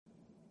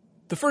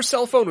The first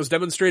cell phone was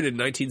demonstrated in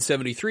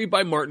 1973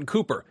 by Martin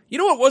Cooper. You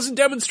know what wasn't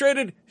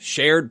demonstrated?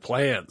 Shared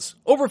plans.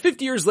 Over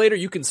 50 years later,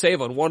 you can save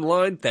on one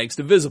line thanks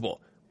to Visible.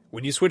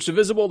 When you switch to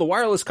Visible, the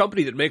wireless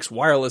company that makes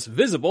wireless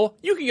visible,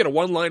 you can get a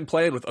one-line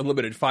plan with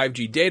unlimited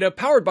 5G data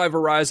powered by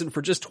Verizon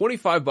for just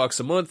 $25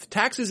 a month,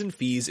 taxes and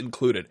fees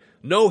included.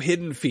 No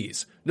hidden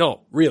fees.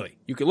 No, really.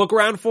 You can look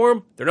around for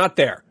them. They're not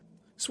there.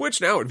 Switch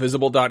now at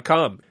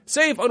Visible.com.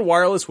 Save on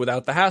wireless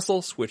without the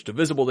hassle. Switch to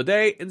Visible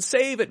today and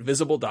save at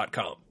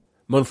Visible.com.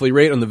 Monthly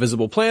rate on the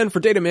Visible plan for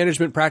data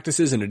management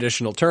practices and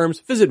additional terms.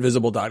 Visit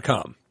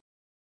Visible.com.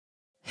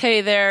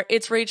 Hey there,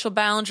 it's Rachel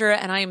Ballinger,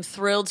 and I am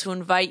thrilled to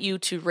invite you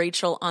to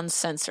Rachel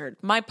Uncensored,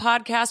 my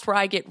podcast where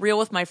I get real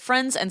with my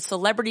friends and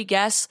celebrity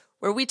guests,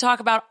 where we talk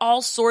about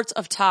all sorts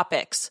of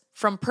topics.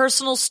 From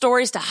personal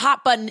stories to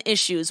hot-button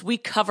issues, we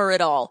cover it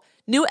all.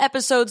 New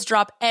episodes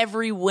drop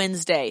every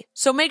Wednesday,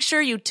 so make sure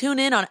you tune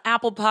in on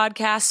Apple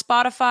Podcasts,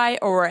 Spotify,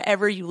 or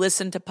wherever you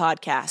listen to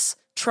podcasts.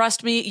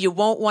 Trust me, you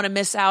won't want to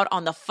miss out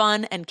on the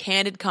fun and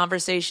candid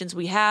conversations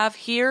we have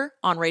here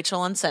on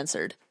Rachel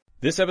Uncensored.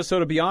 This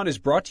episode of Beyond is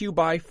brought to you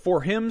by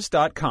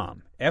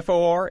forhims.com,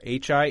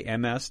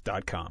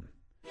 FORHIMS.com.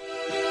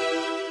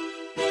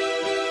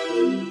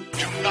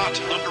 Do not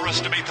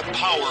underestimate the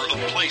power of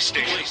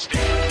PlayStation.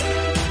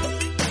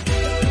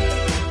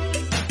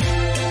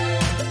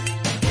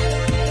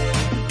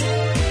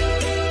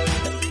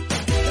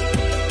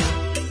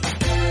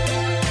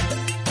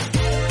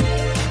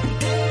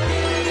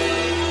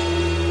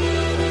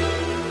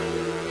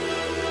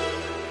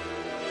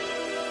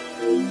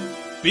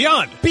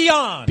 Beyond.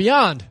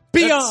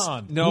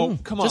 No,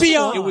 come on.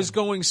 Beyond. It was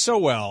going so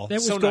well. It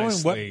was so going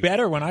nicely.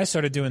 better when I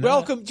started doing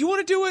Welcome. Do you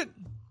want to do it? that.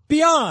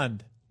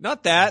 Beyond.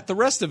 Not that. The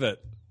rest of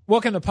it.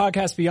 Welcome to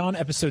Podcast Beyond,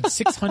 episode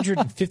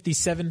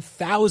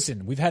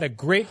 657,000. We've had a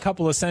great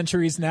couple of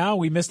centuries now.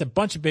 We missed a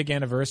bunch of big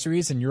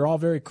anniversaries, and you're all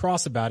very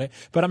cross about it.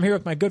 But I'm here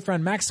with my good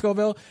friend Max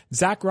Scoville,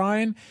 Zach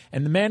Ryan,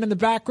 and the man in the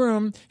back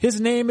room.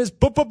 His name is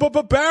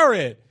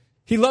Barrett.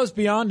 He loves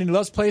Beyond and he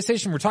loves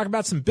PlayStation. We're talking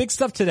about some big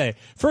stuff today.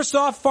 First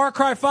off, Far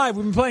Cry 5.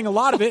 We've been playing a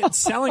lot of it. It's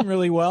selling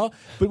really well.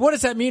 But what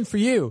does that mean for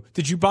you?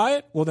 Did you buy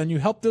it? Well, then you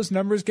helped those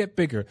numbers get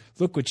bigger.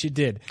 Look what you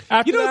did.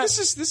 After that,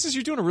 this is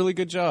you're doing a really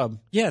good job.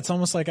 yeah, it's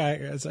almost like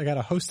I got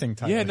a hosting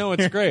title. Yeah, no,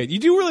 it's great. You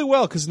do really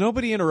well because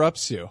nobody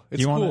interrupts you.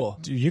 It's cool.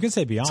 You can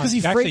say Beyond. Because he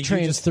Actually, freight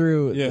trains just-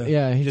 through. yeah.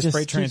 Yeah, he Just just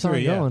freight trains keeps on through,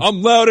 yeah. going.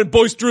 I'm loud and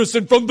boisterous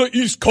and from the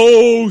East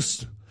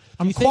Coast.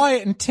 I'm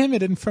quiet and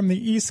timid and from the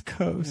East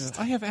Coast.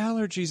 I have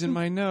allergies in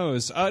my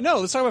nose. No,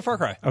 let's talk about Far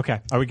Cry.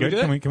 Okay, are we good? do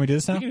that? Can we do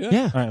this now? We can do that.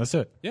 Yeah. All right, let's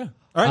do it. Yeah.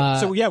 All right,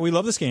 so yeah, we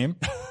love this game.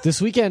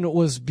 This weekend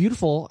was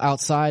beautiful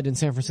outside in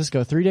San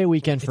Francisco. 3-day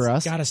weekend for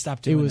us. Gotta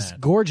stop doing It was that.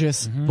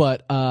 gorgeous,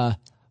 but Yeah,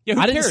 who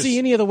I didn't cares? see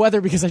any of the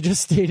weather because I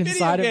just stayed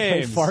inside and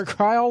played games. Far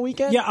Cry all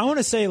weekend. Yeah, I want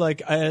to say,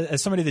 like,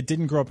 as somebody that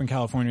didn't grow up in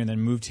California and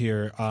then moved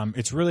here,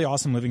 it's really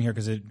awesome living here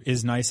because it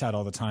is nice out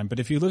all the time. But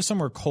if you live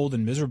somewhere cold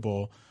and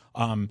miserable,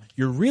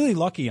 you're really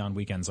lucky on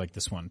weekends like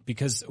this one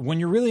because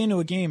when you're really into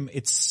a game,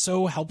 it's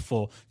so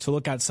helpful to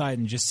look outside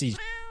and just see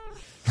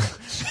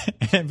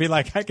and be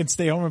like, I can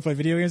stay home and play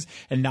video games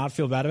and not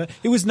feel bad about it.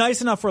 It was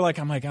nice enough where, like,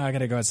 I'm like, oh, I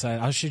gotta go outside.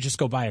 I should just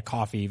go buy a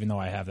coffee even though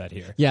I have that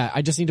here. Yeah,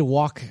 I just need to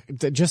walk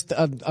just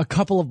a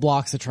couple of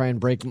blocks to try and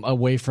break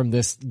away from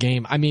this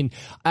game. I mean,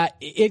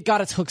 it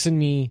got its hooks in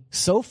me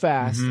so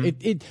fast.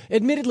 It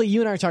admittedly, you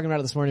and I were talking about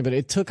it this morning, but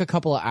it took a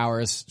couple of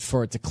hours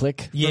for it to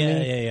click for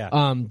me.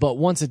 Yeah. But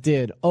once it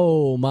did,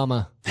 oh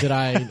mama, did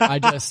I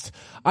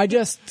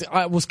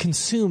was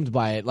consumed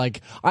by it.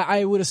 Like,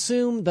 I would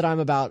assume that I'm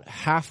about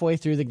halfway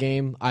through the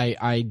game.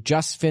 I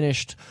just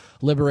finished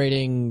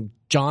liberating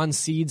John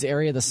Seed's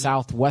area, the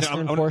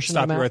southwestern I portion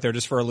stop of the you map. right there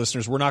just for our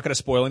listeners. We're not going to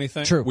spoil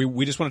anything. True.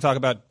 We just want to talk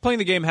about playing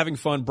the game, having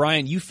fun.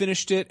 Brian, you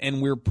finished it,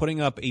 and we're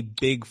putting up a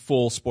big,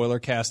 full spoiler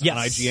cast Yes.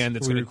 on IGN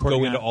that's We're going to recording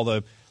go into that. all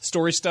the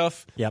story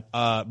stuff. Yep.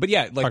 But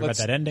yeah, like, Talk about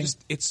that ending.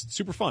 It's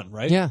super fun,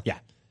 right? Yeah. Yeah.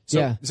 So,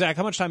 Yeah. Zach,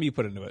 how much time do you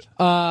put into it?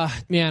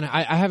 Man,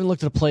 I haven't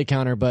looked at a play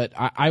counter, but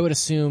I would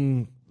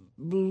assume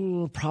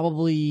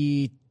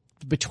probably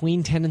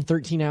between 10 and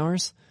 13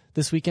 hours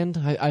this weekend.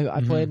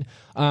 I played.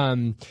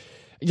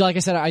 Like I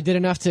said, I did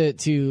enough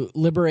to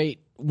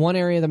liberate one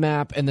area of the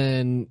map and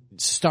then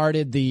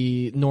started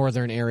the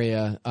northern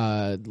area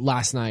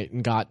last night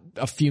and got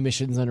a few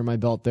missions under my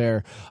belt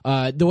there.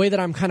 The way that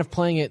I'm kind of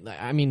playing it,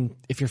 I mean,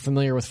 if you're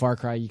familiar with Far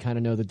Cry, you kind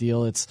of know the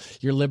deal.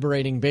 You're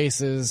liberating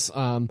bases,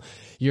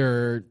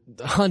 you're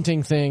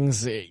hunting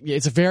things.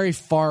 It's a very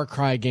Far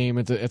Cry game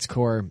at its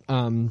core.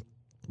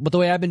 But the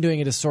way I've been doing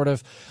it is sort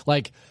of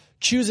like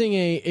choosing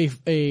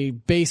a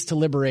base to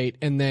liberate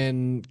and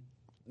then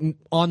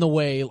on the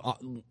way,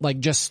 like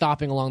just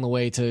stopping along the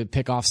way to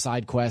pick off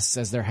side quests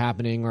as they're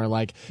happening, or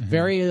like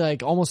very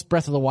like almost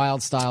Breath of the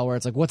Wild style where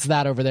it's like, what's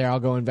that over there?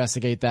 I'll go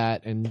investigate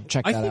that and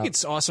check that out. I think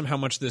it's awesome how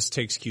much this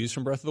takes cues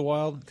from Breath of the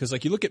Wild, because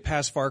like you look at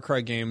past Far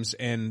Cry games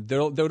and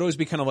there would always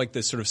be kind of like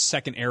this sort of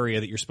second area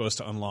that you're supposed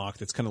to unlock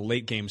that's kind of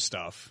late game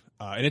stuff.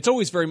 And it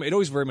always very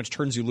much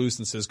turns you loose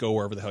and says go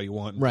wherever the hell you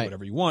want and do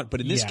whatever you want. But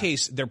in this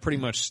case,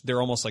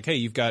 they're almost like, hey,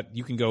 you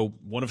can go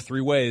one of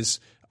three ways.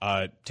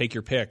 take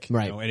your pick.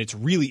 Right. You know, and it's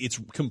really,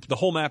 the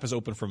whole map is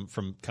open from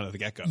kind of the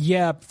get-go.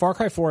 Yeah, Far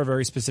Cry 4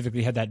 very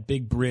specifically had that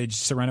big bridge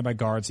surrounded by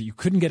guards that you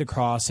couldn't get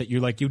across, that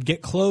you'd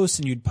get close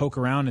and you'd poke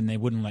around and they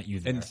wouldn't let you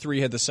there. And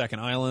 3 had the second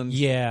island.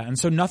 Yeah, and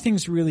so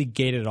nothing's really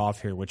gated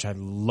off here, which I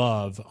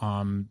love.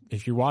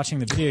 If you're watching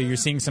the video, you're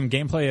seeing some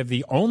gameplay of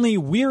the only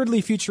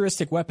weirdly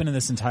futuristic weapon in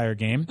this entire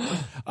game.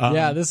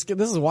 Yeah, this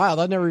is wild.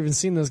 I've never even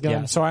seen this gun.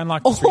 Yeah, so I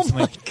unlocked this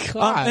recently. My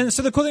God. And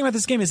so the cool thing about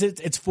this game is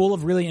it's full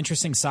of really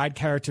interesting side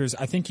characters.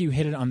 I think you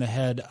hit it on the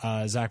head,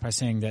 Zach, by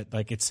saying that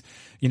like it's,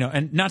 you know,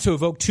 and not to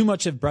evoke too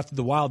much of Breath of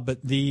the Wild, but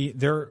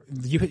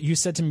you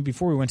said to me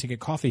before we went to get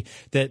coffee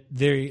that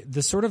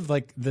the sort of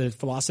like the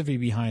philosophy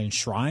behind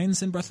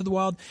shrines in Breath of the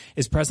Wild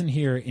is present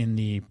here in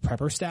the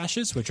prepper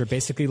stashes, which are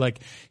basically like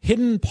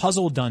hidden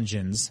puzzle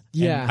dungeons.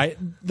 Yeah.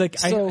 And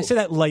I say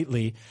that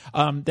lightly,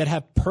 that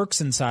have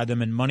perks inside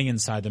them and money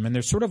inside them. And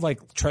they're sort of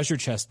like treasure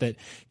chests that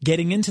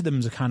getting into them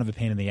is a kind of a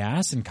pain in the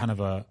ass and kind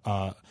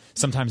of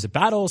sometimes a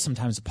battle,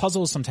 sometimes a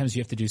puzzle, sometimes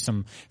you have to do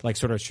some like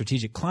sort of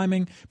strategic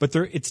climbing, but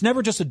it's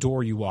never just a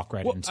door you walk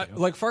right into.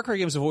 Like Far Cry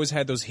games have always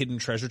had those hidden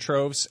treasure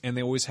troves, and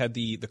they always had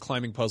the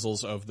climbing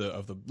puzzles of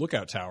the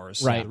lookout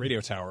towers, right. The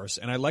radio towers,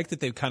 and I like that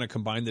they've kind of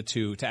combined the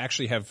two to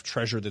actually have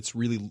treasure that's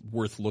really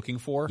worth looking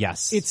for.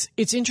 Yes.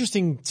 It's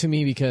interesting to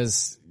me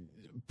because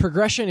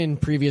progression in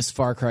previous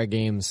Far Cry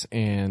games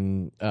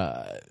and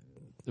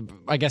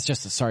I guess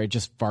just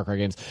Far Cry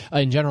games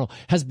in general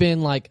has been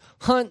like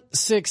hunt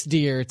 6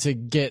 deer to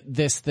get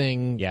this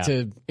thing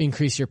to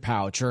increase your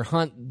pouch, or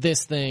hunt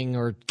this thing,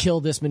 or kill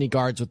this many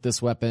guards with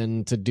this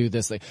weapon to do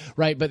this thing,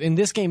 right? But in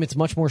this game, it's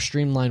much more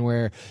streamlined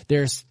where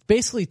there's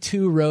basically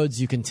 2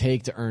 roads you can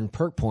take to earn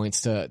perk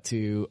points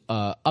to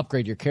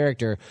upgrade your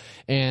character,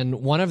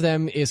 and one of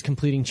them is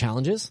completing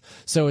challenges.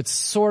 So it's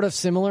sort of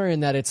similar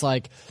in that it's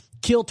like,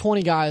 kill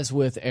 20 guys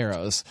with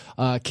arrows,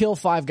 kill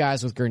 5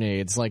 guys with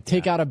grenades, like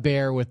take out a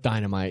bear with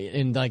dynamite,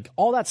 and like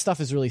all that stuff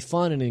is really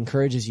fun and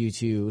encourages you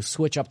to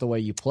switch up the way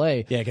you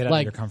play. Yeah, get out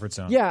of your comfort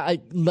zone. Yeah,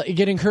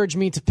 it encouraged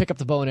me to pick up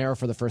the bow and arrow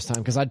for the first time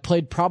because I'd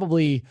played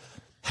probably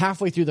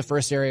halfway through the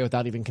first area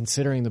without even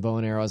considering the bow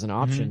and arrow as an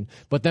option.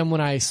 Mm-hmm. But then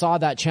when I saw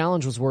that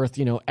challenge was worth,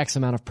 X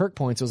amount of perk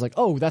points, it was like,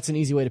 oh, that's an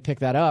easy way to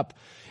pick that up.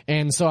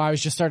 And so I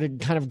was just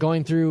started kind of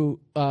going through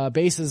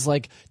bases,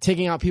 like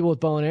taking out people with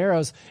bow and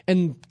arrows,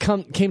 and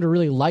came to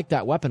really like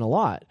that weapon a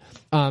lot.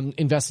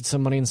 Invested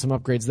some money in some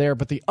upgrades there.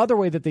 But the other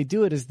way that they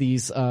do it is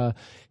these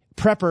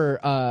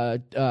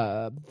prepper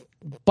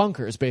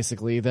bunkers,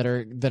 basically, that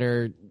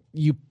are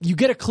you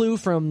get a clue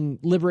from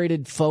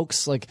liberated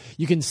folks. Like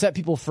you can set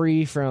people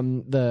free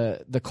from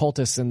the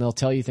cultists, and they'll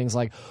tell you things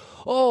like,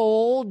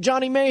 oh,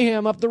 Johnny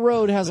Mayhem up the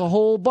road has a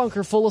whole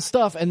bunker full of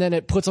stuff, and then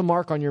it puts a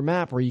mark on your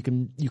map where you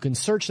can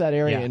search that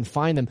area and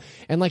find them.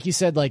 And like you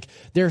said, like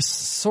there's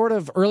sort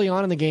of early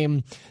on in the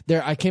game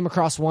there, I came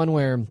across one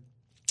where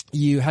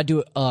you had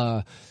to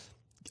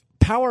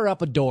power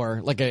up a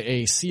door, like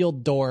a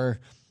sealed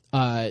door,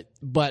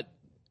 but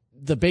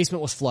the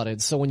basement was flooded.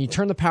 So when you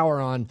turn the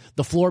power on,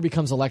 the floor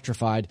becomes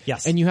electrified.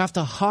 Yes. And you have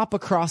to hop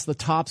across the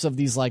tops of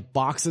these like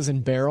boxes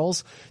and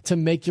barrels to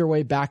make your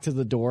way back to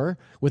the door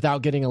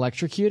without getting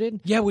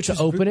electrocuted. Yeah, which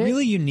is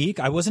really unique.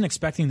 I wasn't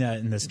expecting that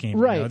in this game.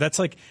 Right. You know? That's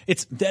like,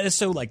 that is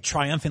so like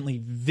triumphantly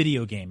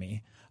video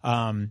gamey.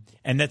 And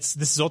this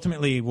is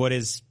ultimately what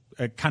is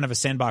kind of a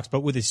sandbox,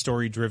 but with a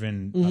story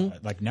driven,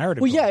 like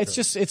narrative. Well, yeah,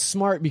 it's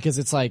smart because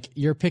it's like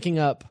you're picking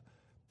up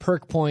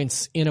perk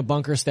points in a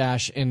bunker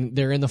stash, and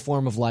they're in the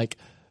form of like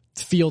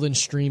Field and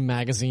Stream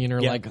magazine,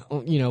 or like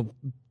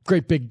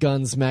Great Big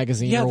Guns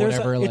magazine, or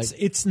whatever.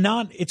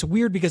 It's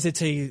weird because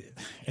it's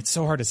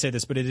so hard to say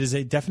this, but it is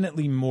a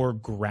definitely more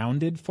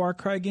grounded Far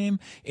Cry game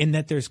in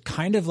that there's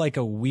kind of like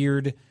a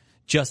weird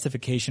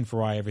justification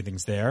for why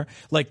everything's there.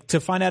 Like to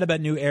find out about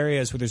new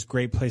areas where there's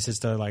great places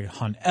to like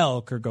hunt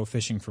elk or go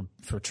fishing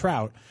for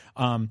trout,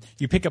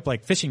 you pick up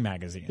like fishing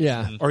magazines.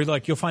 Yeah. Or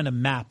like you'll find a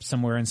map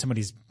somewhere in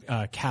somebody's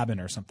cabin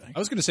or something. I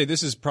was going to say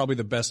this is probably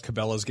the best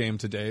Cabela's game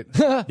to date.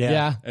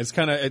 Yeah. It's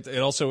kind of it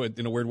also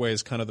in a weird way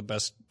is kind of the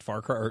best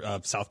Far Cry or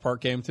South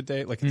Park game to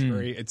date. Like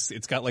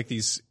it's got like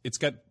it's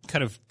got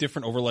kind of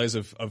different overlays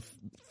of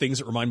things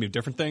that remind me of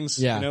different things.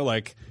 Yeah.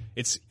 Like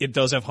it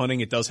does have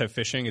hunting, it does have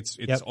fishing. It's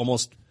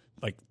almost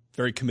like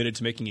very committed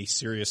to making a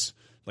serious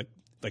like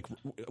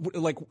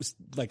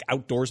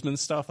outdoorsman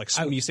stuff. Like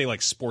when you say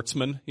like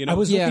sportsman, I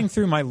was looking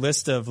through my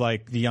list of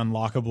like the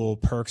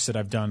unlockable perks that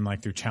I've done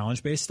like through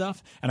challenge based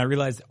stuff, and I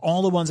realized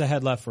all the ones I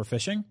had left were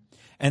fishing.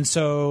 And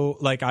so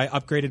like I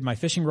upgraded my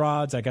fishing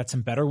rods. I got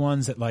some better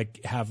ones that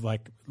like have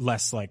like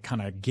less like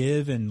kind of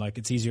give, and like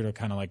it's easier to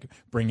kind of like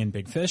bring in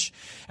big fish.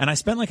 And I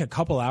spent like a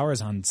couple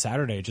hours on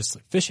Saturday just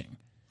like fishing.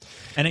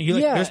 And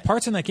there's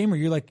parts in that game where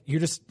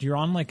you're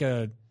on like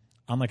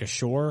a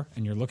shore,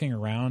 and you're looking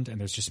around, and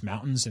there's just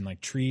mountains and like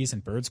trees,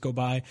 and birds go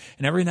by.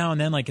 And every now and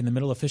then, like in the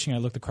middle of fishing, I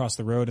looked across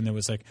the road, and there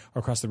was like, or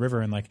across the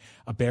river, and like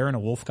a bear and a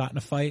wolf got in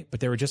a fight,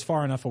 but they were just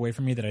far enough away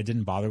from me that I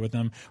didn't bother with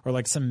them. Or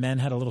like some men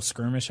had a little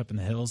skirmish up in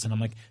the hills, and I'm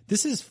like,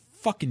 this is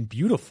fucking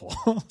beautiful.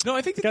 No,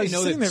 I think that I they was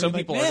know sitting that there some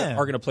like, people man.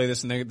 are going to play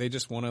this, and they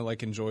just want to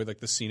like enjoy like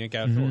the scenic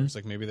outdoors.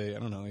 Like maybe they, I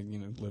don't know,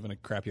 like, live in a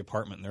crappy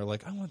apartment, and they're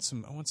like, I want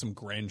some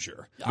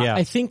grandeur. Yeah.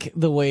 I think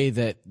the way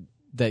that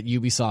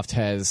Ubisoft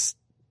has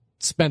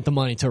spent the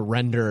money to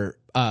render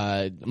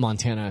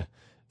Montana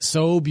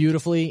so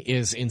beautifully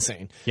is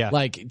insane. Yeah.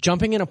 Like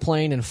jumping in a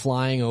plane and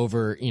flying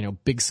over,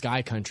 big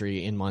sky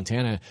country in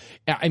Montana.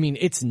 I mean,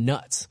 it's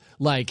nuts.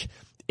 Like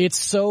it's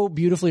so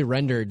beautifully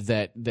rendered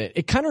that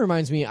it kind of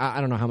reminds me, I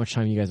don't know how much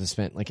time you guys have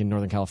spent like in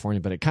Northern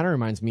California, but it kind of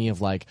reminds me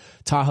of like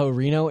Tahoe,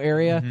 Reno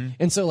area.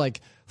 And so like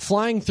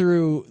flying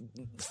through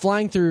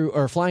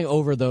or flying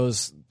over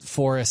those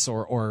forests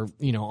or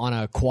on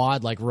a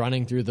quad, like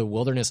running through the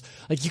wilderness,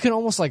 like you can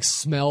almost like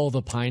smell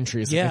the pine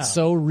trees. Like, Yeah. it's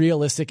so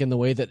realistic in the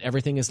way that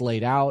everything is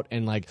laid out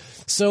and like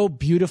so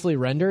beautifully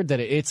rendered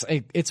that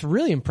it's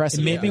really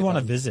impressive. It made me want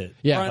to visit.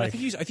 Yeah. Brian, Like,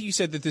 I think you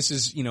said that this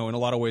is, in a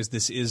lot of ways,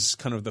 this is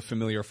kind of the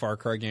familiar Far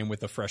Cry game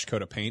with a fresh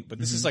coat of paint, but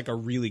this is like a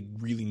really,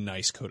 really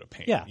nice coat of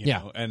paint. Yeah. you Yeah.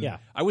 know? And Yeah.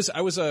 I was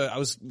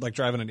like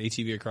driving an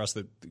ATV across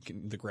the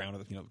ground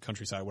of the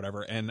countryside,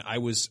 whatever, and I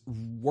was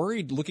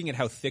worried looking at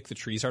how thick the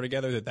trees are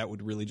together that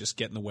would really just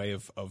get in the way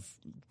of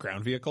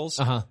ground vehicles.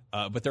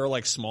 But there are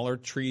like smaller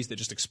trees that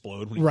just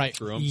explode when you Right. go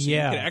through them. So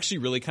Yeah. you can actually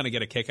really kind of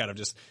get a kick out of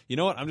just,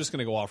 I'm just going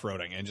to go off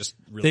roading and just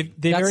really.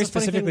 They That's very the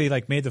funny specifically thing-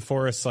 like made the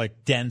forest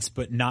like dense,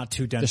 but not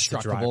too dense to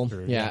destructible.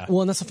 drive through. Yeah.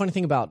 Well, and that's the funny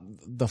thing about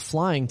the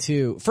flying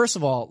too. First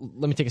of all,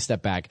 let me take a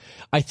step back.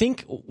 I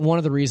think one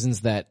of the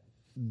reasons that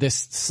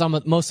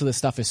most of this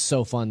stuff is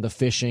so fun, the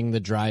fishing, the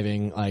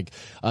driving, like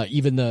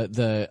even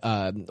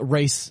the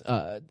race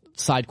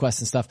side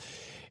quests and stuff,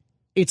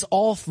 it's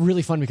all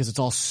really fun because it's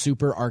all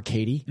super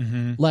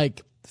arcadey.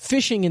 Like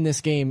fishing in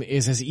this game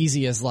is as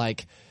easy as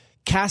like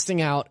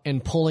casting out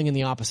and pulling in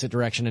the opposite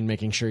direction and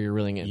making sure you're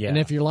reeling in. Yeah. And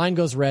if your line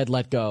goes red,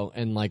 let go.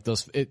 And like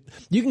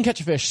you can catch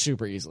a fish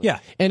super easily. Yeah.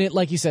 And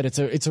like you said,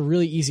 it's a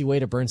really easy way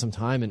to burn some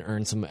time and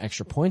earn some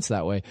extra points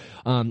that way.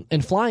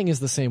 And flying is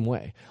the same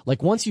way.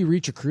 Like once you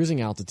reach a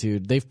cruising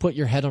altitude, they've put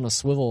your head on a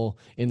swivel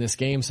in this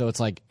game. So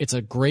it's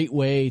a great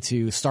way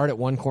to start at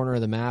one corner of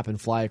the map and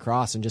fly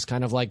across and just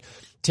kind of like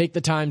take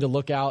the time to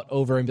look out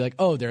over and be like,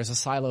 oh, there's a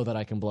silo that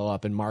I can blow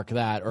up and mark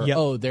that. Or, Yep.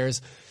 oh,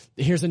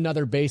 here's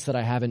another base that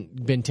I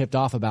haven't been tipped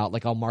off about.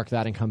 Like I'll mark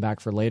that and come back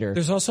for later.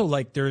 There's also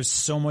like there's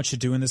so much to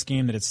do in this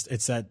game that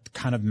it's that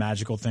kind of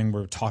magical thing.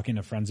 We're talking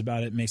to friends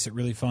about it. Makes it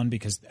really fun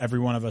because every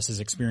one of us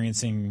is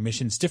experiencing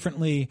missions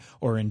differently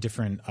or in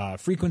different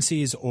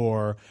frequencies,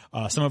 or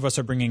some of us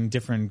are bringing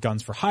different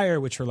guns for hire,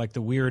 which are like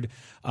the weird,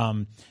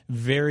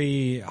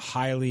 very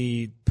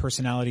highly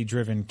personality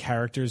driven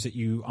characters that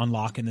you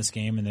unlock in this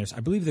game. And I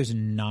believe there's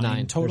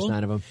nine total.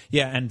 There's 9 of them.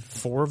 Yeah, and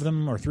 4 of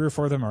them or 3 or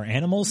 4 of them are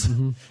animals,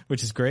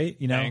 which is great.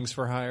 Fangs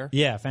for hire.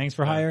 Yeah, fangs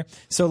for hire.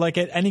 So like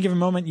at any given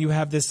moment you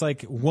have this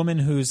like woman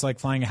who's like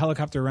flying a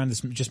helicopter around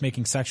this just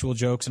making sexual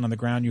jokes, and on the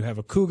ground you have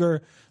a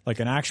cougar, like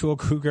an actual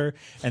cougar,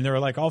 and they're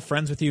like all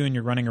friends with you and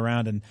you're running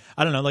around. And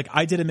I don't know, like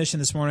I did a mission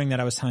this morning that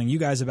I was telling you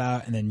guys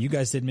about, and then you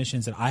guys did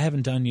missions that I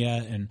haven't done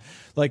yet, and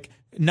like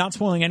not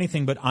spoiling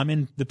anything, but I'm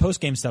in the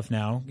post-game stuff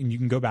now, and you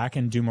can go back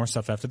and do more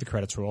stuff after the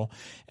credits roll.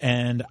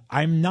 And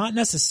I'm not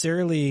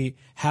necessarily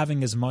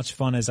having as much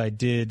fun as I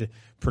did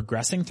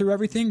progressing through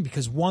everything,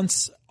 because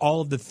once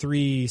all of the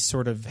 3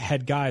 sort of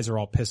head guys are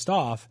all pissed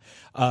off,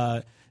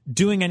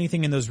 doing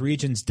anything in those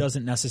regions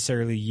doesn't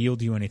necessarily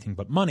yield you anything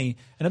but money.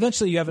 And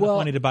eventually you have enough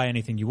money to buy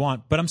anything you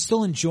want, but I'm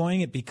still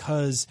enjoying it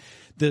because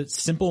the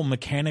simple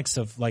mechanics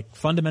of like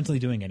fundamentally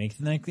doing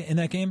anything in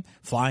that game,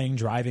 flying,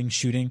 driving,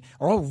 shooting,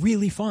 are all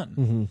really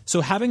fun.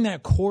 So having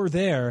that core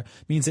there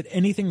means that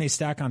anything they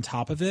stack on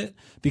top of it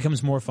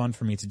becomes more fun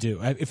for me to do.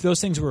 If those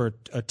things were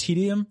a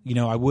tedium,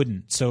 I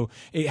wouldn't. So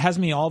it has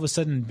me all of a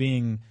sudden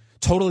being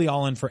totally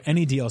all in for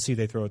any DLC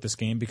they throw at this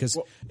game because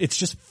it's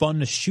just fun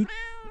to shoot.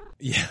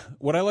 Yeah,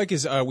 what I like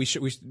is we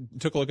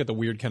took a look at the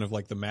weird kind of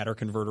like the matter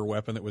converter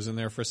weapon that was in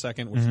there for a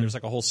second. Which there's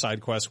like a whole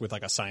side quest with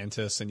like a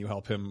scientist and you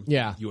help him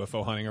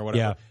UFO hunting or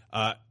whatever.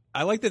 Yeah.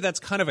 I like that that's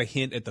kind of a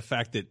hint at the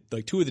fact that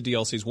like 2 of the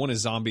DLCs, one is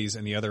zombies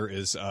and the other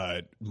is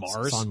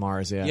Mars. It's on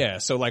Mars, yeah. Yeah,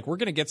 so like we're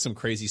gonna get some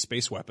crazy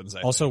space weapons.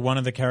 Also, one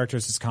of the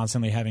characters is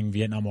constantly having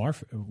Vietnam War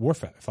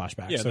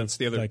flashbacks. Yeah, so that's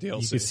the other like,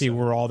 DLC, You can see so.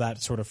 where all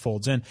that sort of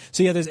folds in.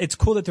 So yeah, it's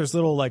cool that there's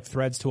little like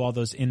threads to all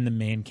those in the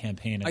main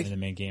campaign and in the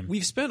main game.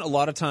 We've spent a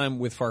lot of time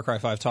with Far Cry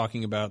 5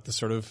 talking about the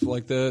sort of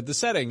like the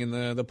setting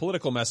and the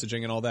political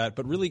messaging and all that,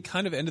 but really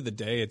kind of end of the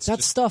day, it's That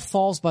just stuff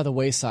falls by the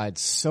wayside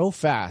so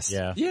fast.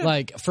 Yeah. Yeah.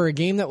 Like for a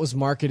game that was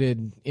marketed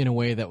in a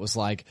way that was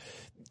like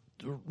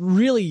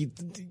really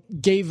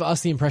gave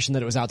us the impression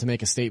that it was out to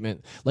make a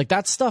statement. Like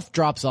that stuff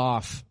drops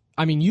off.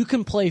 I mean, you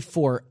can play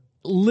for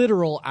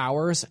literal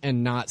hours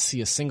and not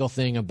see a single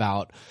thing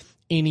about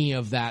any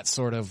of that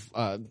sort of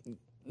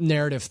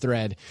narrative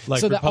thread.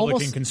 Like so that Republican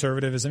almost,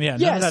 conservatism. Yeah,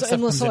 none of that stuff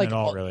comes in at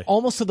all, really.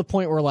 Almost to the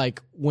point where like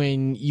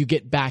when you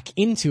get back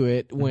into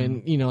it,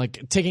 when,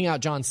 like taking out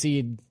John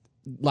Seed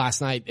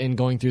last night and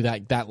going through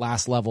that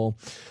last level,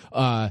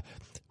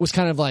 was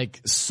kind of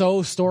like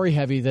so story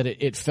heavy that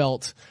it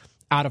felt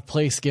out of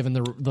place given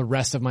the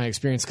rest of my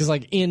experience. Cause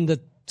like in the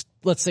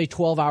let's say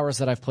 12 hours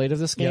that I've played of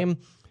this game,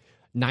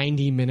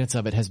 90 minutes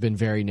of it has been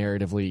very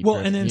narratively well,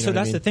 driven, and then you know so what I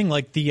that's mean? the thing.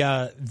 Like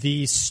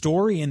the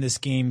story in this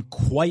game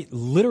quite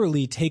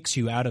literally takes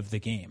you out of the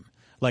game.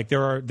 Like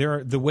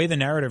the way the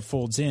narrative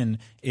folds in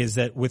is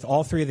that with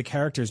all three of the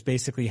characters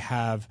basically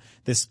have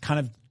this kind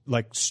of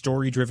like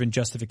story-driven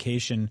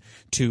justification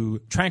to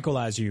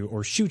tranquilize you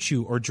or shoot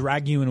you or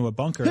drag you into a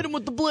bunker. Hit him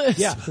with the bliss.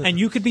 Yeah, and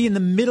you could be in the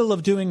middle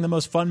of doing the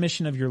most fun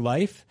mission of your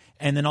life,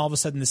 and then all of a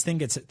sudden this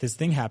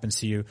thing happens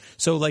to you.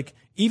 So like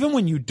even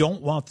when you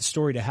don't want the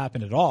story to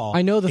happen at all,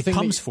 I know the it thing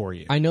comes for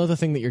you. I know the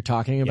thing that you're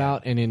talking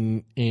about,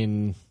 and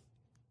in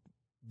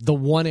the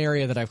one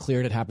area that I've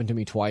cleared, it happened to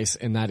me twice,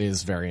 and that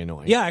is very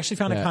annoying. Yeah, I actually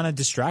found it kind of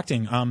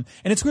distracting. And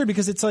it's weird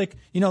because it's like,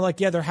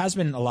 there has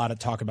been a lot of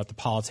talk about the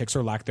politics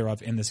or lack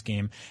thereof in this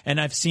game. And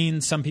I've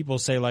seen some people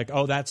say like,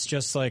 oh, that's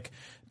just like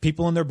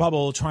people in their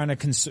bubble trying to,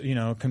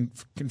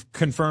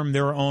 confirm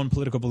their own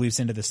political beliefs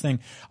into this thing.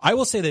 I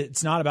will say that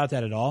it's not about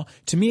that at all.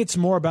 To me, it's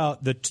more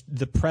about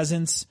the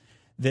presence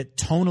that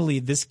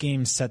tonally this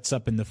game sets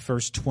up in the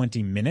first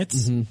 20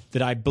 minutes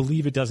that I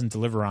believe it doesn't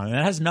deliver on. And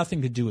it has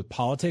nothing to do with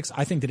politics.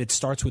 I think that it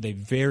starts with a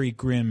very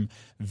grim,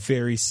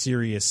 very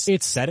serious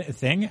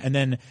thing, and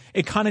then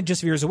it kind of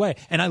just veers away.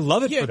 And I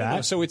love it for that.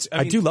 No, so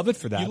I do love it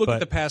for that. You look at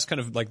the past kind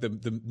of like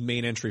the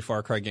main entry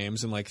Far Cry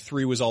games, and like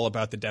 3 was all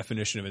about the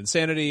definition of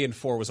insanity, and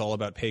 4 was all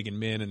about Pagan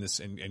Min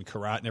and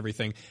Karat and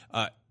everything.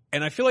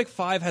 And I feel like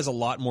 5 has a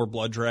lot more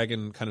Blood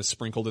Dragon kind of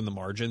sprinkled in the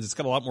margins. It's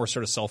got a lot more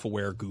sort of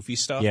self-aware, goofy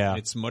stuff. Yeah.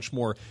 It's much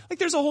more like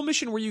there's a whole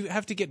mission where you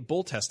have to get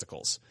bull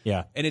testicles.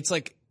 Yeah. And it's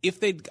like I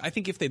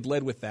think if they'd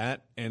led with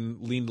that and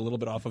leaned a little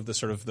bit off of the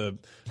sort of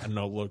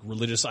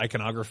religious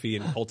iconography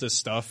and cultist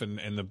stuff and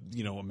the,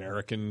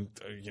 American,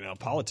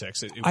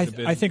 politics, it would have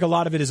been. I think a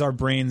lot of it is our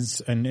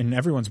brains and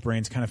everyone's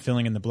brains kind of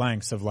filling in the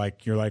blanks of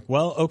like, you're like,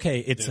 well,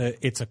 okay,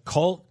 it's a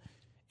cult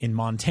in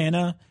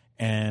Montana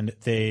and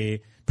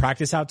they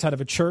practice outside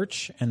of a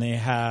church, and they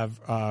have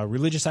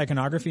religious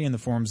iconography in the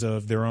forms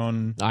of their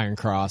own Iron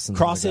Cross and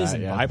crosses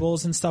and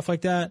Bibles and stuff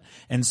like that.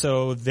 And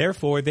so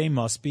therefore they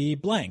must be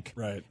blank.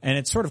 Right. And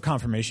it's sort of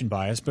confirmation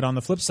bias, but on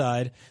the flip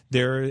side,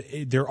 there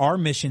are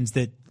missions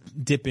that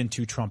dip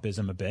into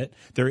Trumpism a bit.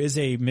 There is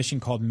a mission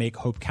called Make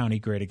Hope County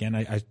Great Again.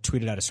 I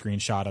tweeted out a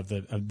screenshot of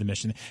the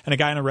mission, and a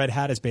guy in a red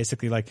hat is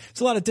basically like, "It's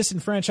a lot of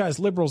disenfranchised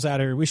liberals out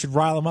here. We should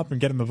rile them up and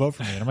get them to vote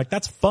for me." And I'm like,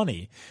 "That's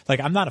funny." Like,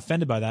 I'm not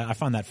offended by that. I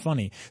find that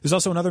funny. There's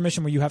also another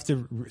mission where you have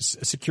to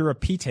secure a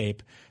P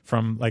tape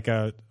from like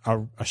a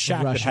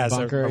shack that has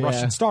bunker, a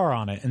Russian star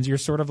on it, and you're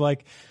sort of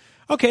like,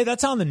 okay,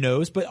 that's on the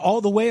nose, but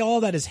all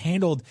that is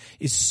handled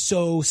is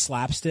so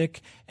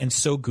slapstick and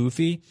so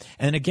goofy.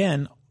 And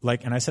again,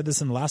 and I said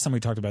this in the last time we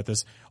talked about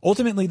this,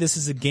 ultimately this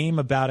is a game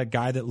about a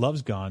guy that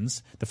loves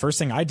guns. The first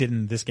thing I did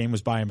in this game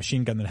was buy a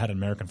machine gun that had an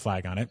American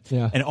flag on it.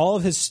 Yeah. And all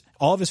of his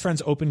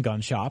friends open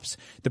gun shops.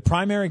 The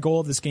primary goal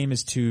of this game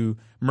is to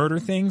murder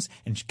things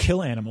and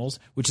kill animals,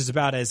 which is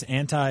about as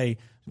anti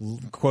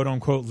quote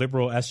unquote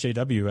liberal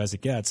SJW as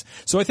it gets.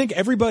 So I think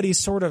everybody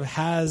sort of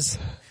has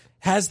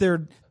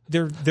their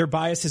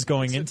biases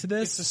going into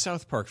this. It's a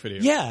South Park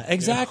video. Yeah,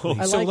 exactly.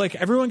 I So like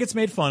everyone gets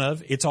made fun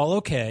of. It's all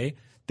okay.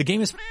 The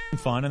game is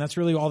fun, and that's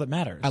really all that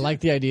matters. I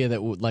like the idea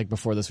that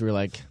before this we were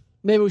like,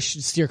 maybe we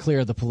should steer clear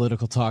of the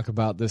political talk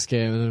about this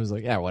game, and it was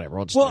like, yeah, whatever.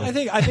 We'll just do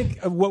it. I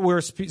think what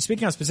we're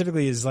speaking on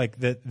specifically is like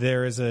that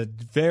there is a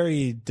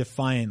very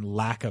defiant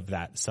lack of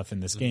that stuff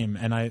in this game,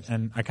 and I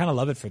kind of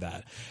love it for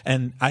that.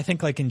 And I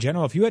think like in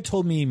general, if you had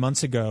told me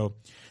months ago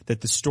that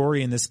the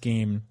story in this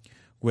game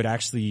would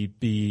actually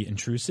be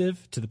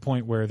intrusive to the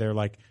point where they're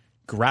like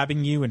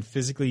grabbing you and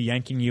physically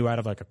yanking you out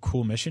of like a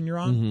cool mission you're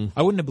on,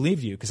 I wouldn't have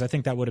believed you, because I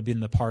think that would have been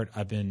the part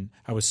I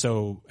was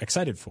so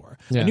excited for.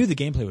 Yeah. I knew the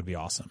gameplay would be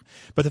awesome.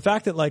 But the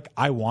fact that like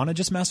I want to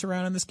just mess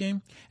around in this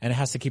game and it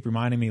has to keep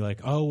reminding me like,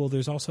 oh, well,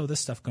 there's also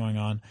this stuff going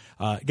on,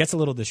 it gets a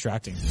little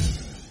distracting.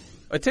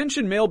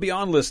 Attention Mail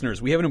Beyond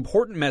listeners, we have an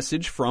important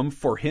message from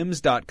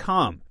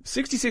forhims.com.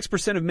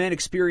 66% of men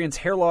experience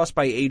hair loss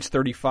by age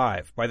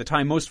 35. By the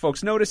time most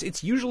folks notice,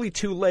 it's usually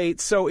too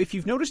late, so if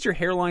you've noticed your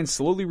hairline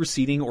slowly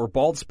receding or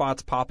bald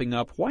spots popping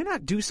up, why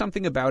not do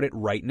something about it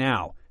right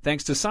now?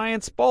 Thanks to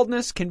science,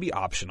 baldness can be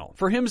optional.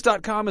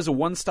 Forhims.com is a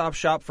one-stop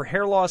shop for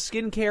hair loss,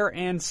 skincare,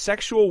 and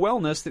sexual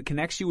wellness that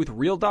connects you with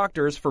real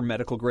doctors for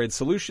medical-grade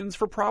solutions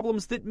for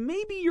problems that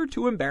maybe you're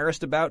too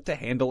embarrassed about to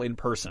handle in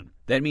person.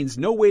 That means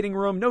no waiting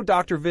room, no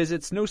doctor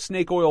visits, no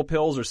snake oil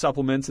pills or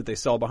supplements that they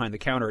sell behind the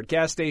counter at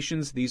gas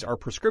stations. These are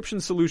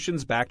prescription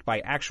solutions backed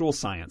by actual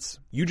science.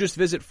 You just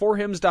visit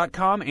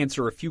forhims.com,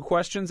 answer a few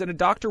questions, and a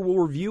doctor will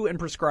review and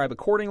prescribe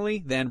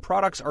accordingly. Then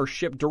products are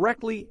shipped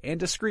directly and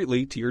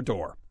discreetly to your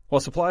door. While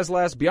supplies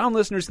last, Beyond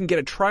listeners can get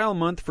a trial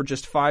month for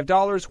just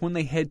 $5 when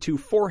they head to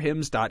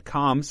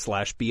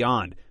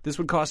forhims.com/beyond. This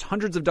would cost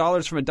hundreds of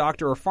dollars from a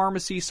doctor or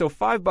pharmacy, so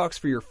 $5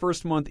 for your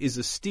first month is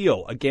a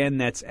steal. Again,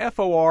 that's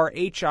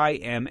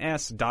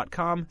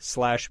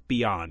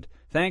forhims.com/beyond.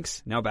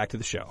 Thanks. Now back to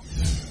the show.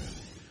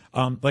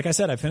 Like I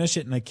said, I finished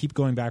it and I keep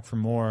going back for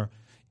more.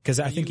 Because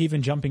I think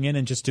even jumping in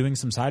and just doing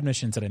some side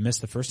missions that I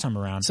missed the first time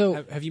around.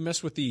 So Have you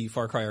messed with the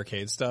Far Cry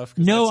arcade stuff?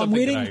 'Cause No, that's I'm something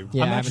waiting. that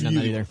Yeah, I I'm haven't done that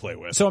actually either. play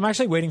with. So I'm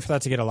actually waiting for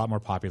that to get a lot more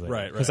popular.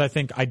 Right. Because I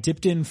think I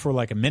dipped in for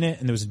like a minute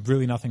and there was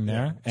really nothing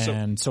there.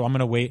 And so I'm going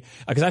to wait.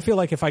 Because I feel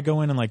like if I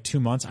go in like 2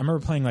 months, I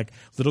remember playing like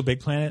Little Big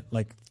Planet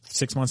like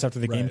 6 months after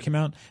the game came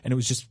out, and it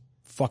was just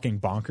fucking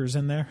bonkers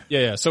in there.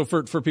 Yeah. So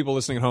for people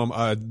listening at home,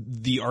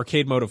 the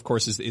arcade mode, of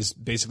course, is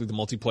basically the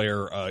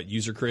multiplayer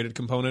user created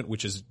component,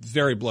 which is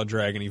very blood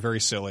dragony, very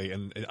silly,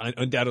 and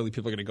undoubtedly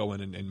people are going to go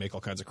in and make all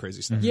kinds of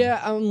crazy stuff.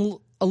 Yeah, I'm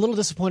a little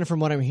disappointed from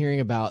what I'm hearing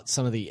about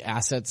some of the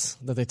assets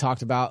that they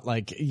talked about.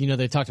 Like,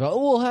 they talked about,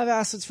 we'll have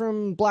assets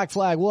from Black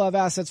Flag, we'll have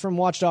assets from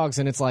Watch Dogs,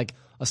 and it's like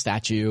a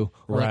statue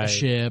or like a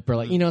ship or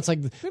like, it's like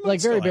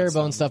very bare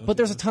bones stuff. But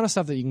there's a ton of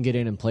stuff that you can get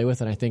in and play with,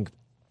 and I think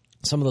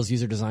some of those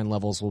user design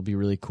levels will be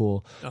really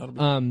cool.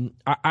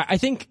 I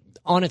think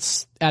at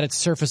its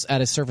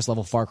surface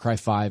level, Far Cry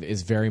 5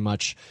 is very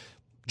much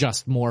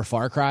just more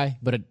Far Cry,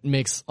 but it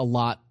makes a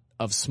lot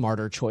of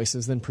smarter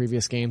choices than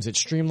previous games. It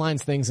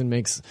streamlines things and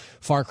makes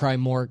Far Cry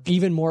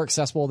even more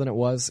accessible than it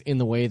was in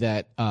the way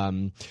that,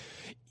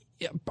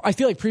 I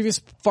feel like previous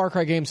Far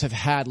Cry games have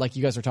had, like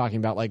you guys were talking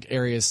about, like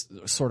areas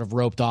sort of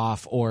roped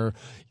off or,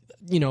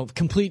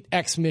 complete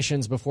X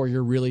missions before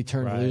you're really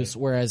turned loose.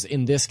 Whereas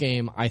in this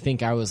game, I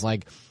think I was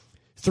like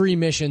 3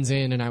 missions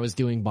in and I was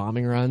doing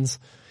bombing runs,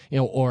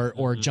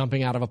 or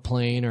jumping out of a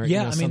plane or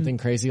something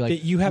crazy.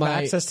 Like you have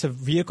access to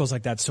vehicles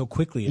like that so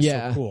quickly. It's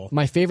so cool.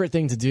 My favorite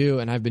thing to do,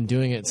 and I've been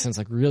doing it since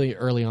like really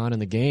early on in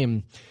the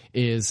game,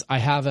 is I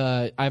have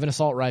an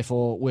assault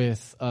rifle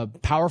with a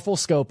powerful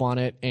scope on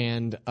it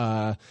and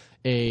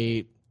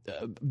a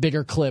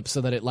bigger clip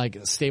so that it like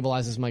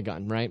stabilizes my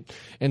gun, right?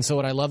 And so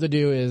what I love to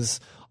do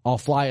is I'll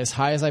fly as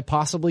high as I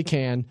possibly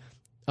can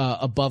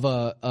above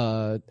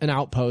an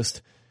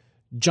outpost,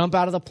 jump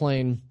out of the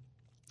plane,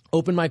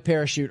 open my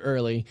parachute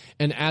early,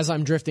 and as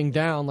I'm drifting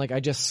down, like I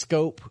just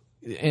scope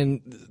and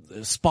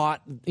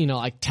spot,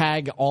 like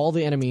tag all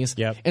the enemies.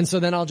 Yep. And so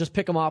then I'll just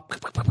pick them up,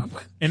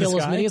 kill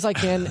as many as I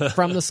can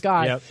from the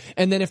sky. Yep.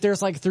 And then if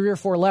there's like 3 or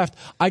 4 left,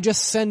 I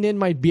just send in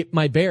my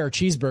bear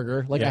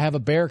cheeseburger. Like I have a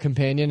bear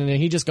companion, and then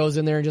he just goes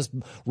in there and just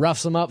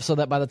roughs them up so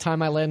that by the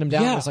time I land him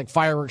down, there's like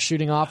fireworks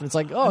shooting off, and it's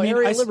like,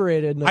 area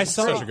liberated. And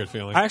Such a good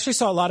feeling. I actually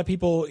saw a lot of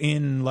people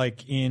in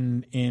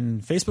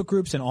Facebook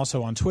groups and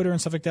also on Twitter and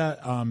stuff like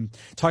that,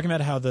 talking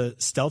about how the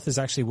stealth is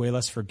actually way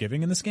less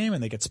forgiving in this game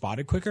and they get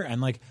spotted quicker.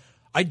 And like,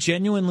 I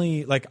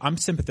genuinely, like, I'm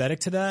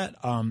sympathetic to that.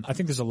 I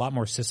think there's a lot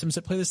more systems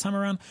at play this time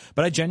around,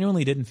 but I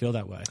genuinely didn't feel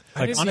that way.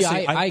 Like,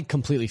 honestly, I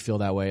completely feel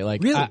that way.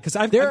 Like, really? Because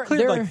I've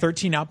cleared like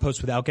 13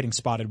 outposts without getting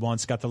spotted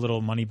once, got the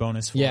little money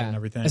bonus for it and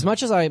everything. As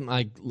much as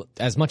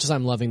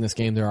I'm loving this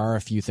game, there are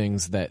a few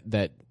things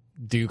that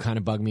do kind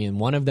of bug me, and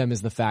one of them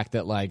is the fact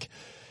that, like,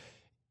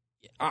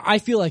 I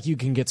feel like you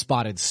can get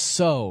spotted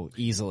so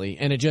easily,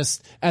 and it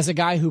just, as a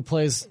guy who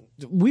plays,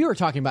 we were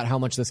talking about how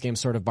much this game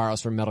sort of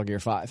borrows from Metal Gear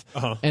 5.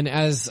 And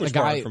as Which a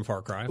guy borrowed from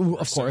Far Cry,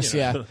 of course,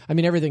 yeah. I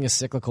mean, everything is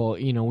cyclical.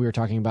 We were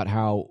talking about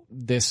how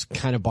this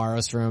kind of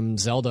borrows from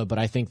Zelda, but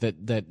I think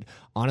that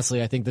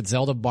honestly, I think that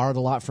Zelda borrowed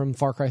a lot from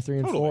Far Cry 3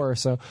 and 4.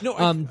 So,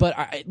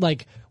 but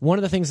like, one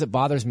of the things that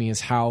bothers me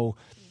is how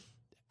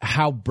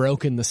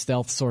broken the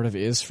stealth sort of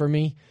is for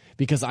me,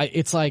 because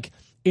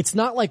it's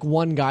not like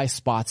one guy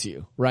spots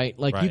you, right?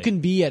 Like, you can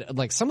be at,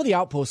 like, some of the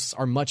outposts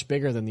are much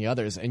bigger than the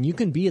others, and you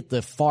can be at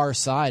the far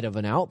side of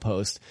an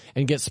outpost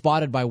and get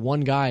spotted by one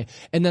guy,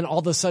 and then all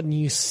of a sudden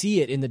you see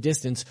it in the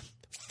distance,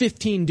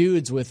 15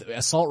 dudes with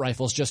assault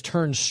rifles just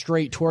turn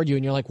straight toward you,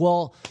 and you're like,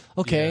 well,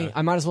 okay,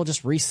 I might as well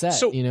just reset,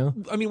 So,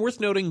 I mean,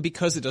 worth noting,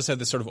 because it does have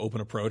this sort of open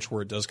approach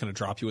where it does kind of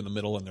drop you in the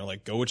middle and they're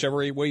like, go whichever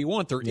way you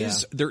want. There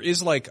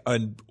is like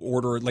an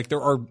order, like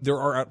there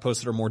are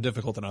outposts that are more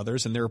difficult than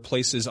others, and there are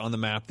places on the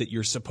map that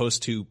you're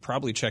supposed to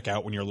probably check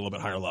out when you're a little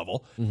bit higher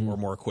level or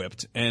more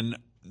equipped. And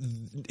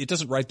it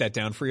doesn't write that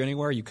down for you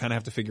anywhere. You kind of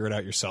have to figure it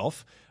out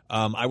yourself.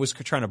 I was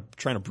trying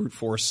to brute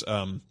force,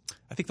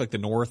 I think like the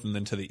north and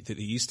then to the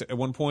east at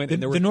one point.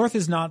 And the north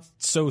is not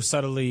so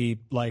subtly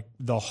like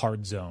the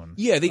hard zone.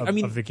 Yeah,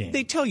 of the game.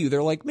 They tell you,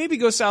 they're like, maybe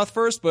go south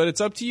first, but it's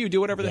up to you. Do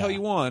whatever the hell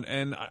you want.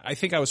 And I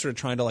think I was sort of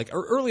trying to, like,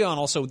 early on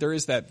also, there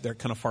is that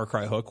kind of Far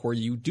Cry hook where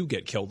you do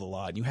get killed a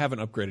lot and you haven't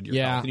upgraded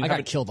your health. I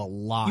got killed a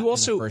lot in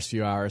the first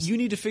few hours. You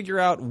need to figure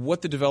out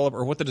what the developer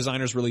or what the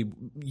designers really,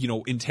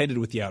 intended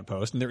with the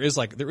outpost. And there is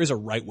a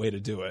right way to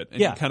do it. And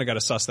you kind of got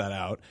to suss that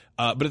out.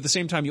 But at the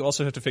same time, you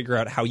also have to figure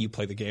out how you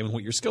play the game and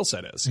what your skill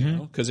set is, you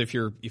know? Because if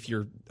you're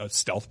a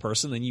stealth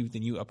person, then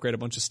you upgrade a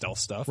bunch of stealth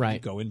stuff. Right. And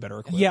you go in better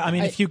equipped. Yeah, I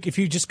mean, if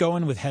you just go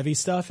in with heavy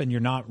stuff and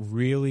you're not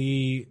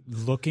really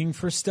looking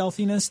for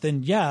stealthiness,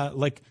 then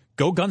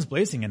go guns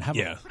blazing and have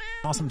an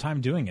awesome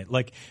time doing it.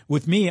 Like,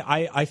 with me,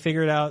 I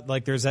figured out,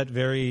 like, there's that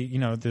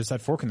there's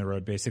that fork in the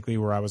road, basically,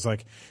 where I was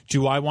like,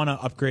 do I want to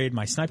upgrade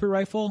my sniper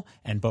rifle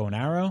and bow and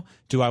arrow?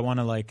 Do I want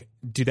to, like,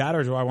 do that,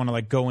 or do I want to,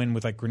 like, go in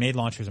with, like, grenade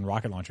launchers and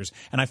rocket launchers?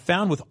 And I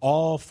found with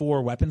all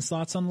 4 weapon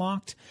slots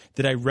unlocked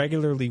that I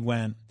regularly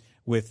went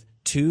with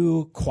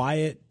 2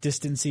 quiet,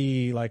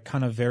 distancy, like,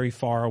 kind of very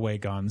far away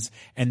guns,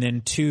 and then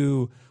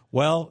 2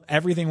 well,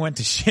 everything went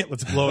to shit.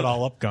 Let's blow it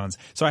all up guns.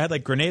 So I had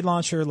like grenade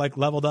launcher, like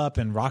leveled up,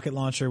 and rocket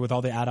launcher with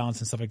all the add-ons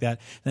and stuff like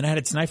that. Then I had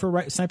a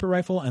sniper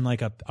rifle and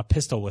like a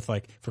pistol with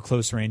like for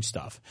close range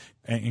stuff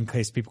in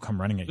case people come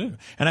running at you.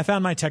 And I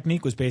found my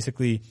technique was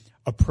basically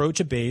approach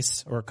a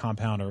base or a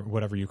compound or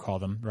whatever you call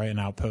them, right? An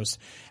outpost,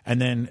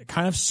 and then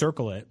kind of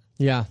circle it.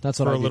 Yeah, that's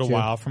what I for do a little too.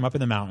 while from up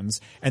in the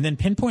mountains, and then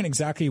pinpoint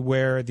exactly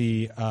where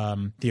the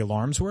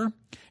alarms were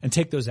and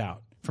take those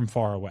out from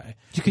far away.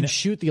 You can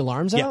shoot the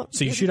alarms Yeah, out?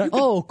 so you shoot out.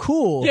 Oh,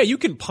 cool. Yeah, you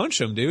can punch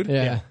them, dude.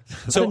 Yeah.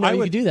 So I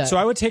would do that. So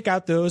I would take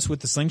out those with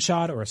the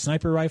slingshot or a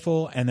sniper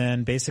rifle, and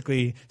then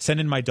basically send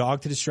in my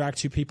dog to distract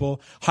two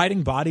people.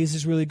 Hiding bodies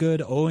is really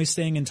good. Always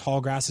staying in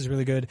tall grass is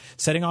really good.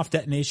 Setting off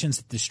detonations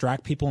to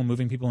distract people and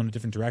moving people in a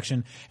different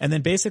direction. And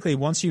then basically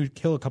once you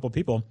kill a couple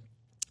people,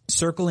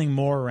 circling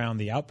more around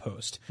the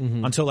outpost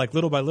until like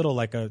little by little,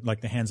 like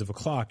the hands of a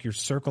clock, you're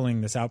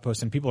circling this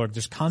outpost and people are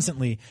just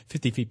constantly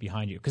 50 feet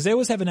behind you. Cause they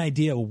always have an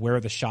idea of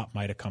where the shot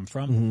might have come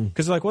from.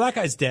 Cause they're like, well, that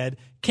guy's dead.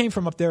 Came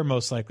from up there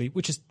most likely,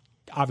 which is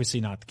obviously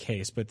not the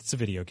case, but it's a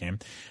video game.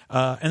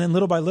 And then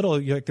little by little,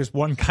 you're like, there's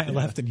one guy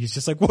left and he's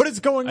just like, what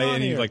is going on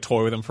And here? you like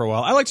toy with them for a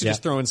while. I like to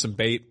just throw in some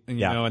bait, and,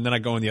 you know, and then I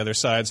go on the other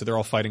side, so they're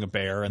all fighting a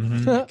bear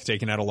and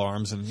taking out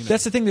alarms. And you know.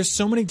 That's the thing. There's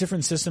so many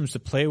different systems to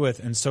play with,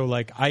 and so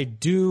like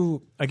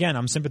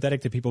I'm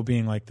sympathetic to people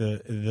being like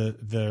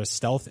the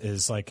stealth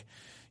is like,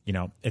 you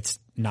know, it's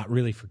not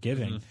really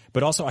forgiving.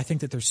 But also, I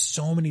think that there's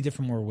so many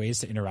different more ways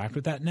to interact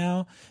with that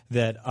now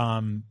that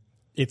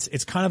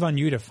it's kind of on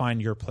you to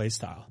find your play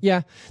style.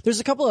 Yeah. There's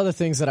a couple other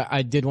things that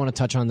I did want to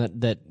touch on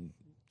that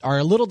are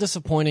a little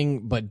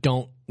disappointing, but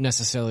don't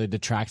necessarily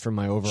detract from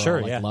my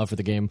overall love for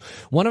the game.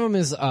 One of them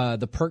is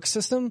the perk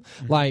system.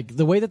 Like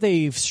the way that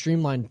they've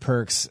streamlined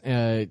perks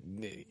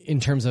in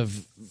terms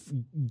of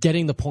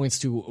getting the points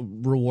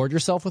to reward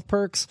yourself with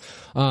perks.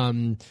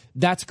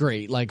 That's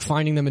great. Like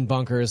finding them in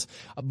bunkers,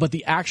 but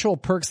the actual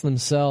perks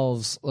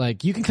themselves,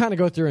 like you can kind of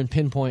go through and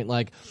pinpoint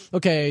like,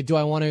 okay, do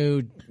I want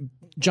to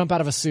jump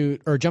out of a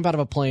suit or jump out of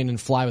a plane and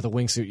fly with a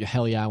wingsuit?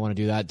 Hell yeah, I want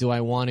to do that. Do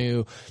I want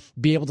to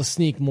be able to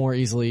sneak more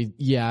easily?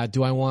 Yeah.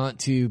 Do I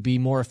want to be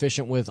more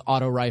efficient with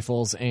auto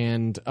rifles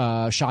and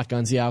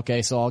shotguns? Yeah,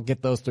 okay, so I'll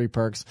get those 3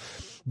 perks.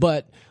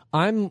 But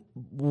I've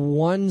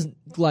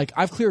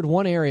cleared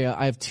one area.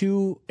 I have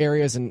 2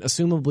 areas and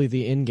assumably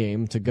the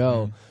in-game to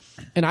go.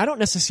 And I don't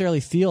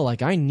necessarily feel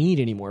like I need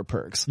any more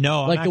perks.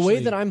 No, like the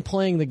way that I'm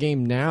playing the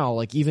game now,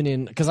 like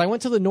even cause I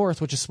went to the north,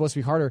 which is supposed to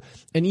be harder.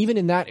 And even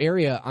in that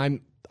area,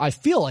 I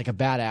feel like a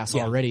badass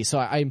already. So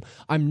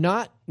I'm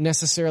not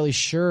necessarily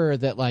sure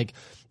that like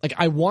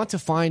I want to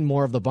find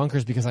more of the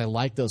bunkers because I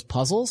like those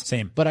puzzles.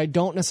 Same. But I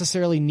don't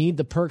necessarily need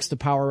the perks to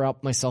power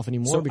up myself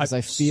anymore because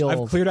I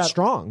feel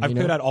strong. I've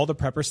cleared out all the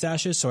prepper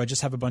stashes, so I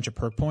just have a bunch of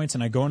perk points,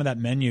 and I go into that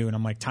menu and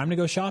I'm like, time to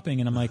go shopping,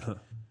 and I'm like,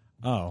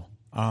 oh.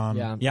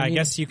 I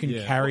guess you can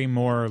carry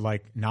more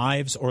like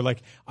knives, or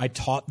like I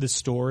taught the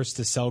stores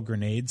to sell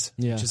grenades.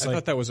 I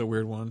thought that was a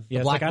weird one.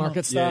 The black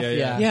market stuff.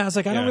 Yeah, I was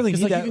like, I don't really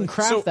need that. You can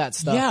craft that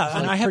stuff. Yeah,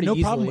 and I have no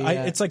problem.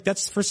 Yeah. It's like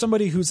that's for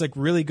somebody who's like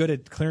really good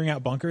at clearing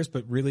out bunkers,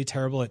 but really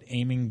terrible at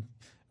aiming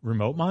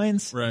remote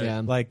mines. Right.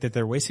 Yeah. Like that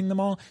they're wasting them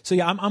all. So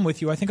yeah, I'm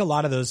with you. I think a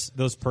lot of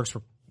those perks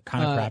were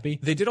kind of crappy.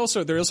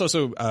 There's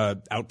also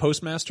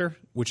Outpost Master,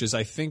 which is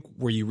I think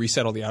where you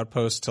reset all the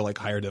outposts to like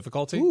higher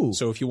difficulty. Ooh.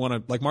 So if you want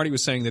to, like Marty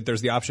was saying, that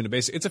there's the option to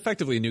it's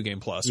effectively a new game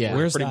plus. Yeah.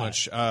 Where's pretty that?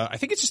 much. I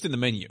think it's just in the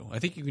menu. I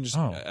think you can just.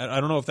 I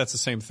don't know if that's the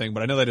same thing,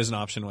 but I know that is an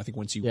option. I think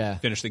once you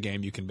finish the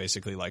game, you can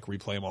basically like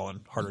replay them all in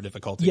harder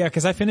difficulty. Yeah,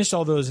 because I finished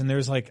all those, and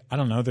there's like I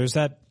don't know. There's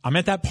that. I'm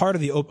at that part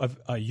of the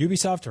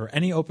Ubisoft or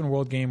any open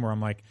world game where I'm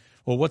like,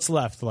 well, what's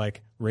left?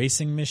 Like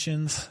racing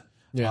missions.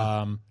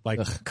 Yeah.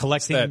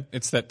 Collecting.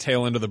 It's that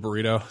tail end of the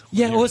burrito.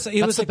 Yeah, it was That's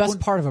like the best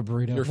part of a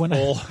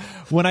burrito.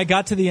 When I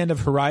got to the end of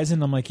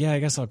Horizon, I'm like, yeah, I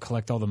guess I'll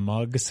collect all the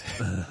mugs.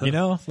 You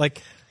know,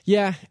 like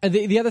Yeah, and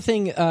the other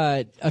thing,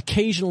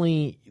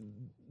 occasionally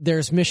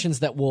there's missions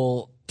that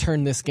will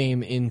turn this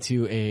game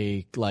into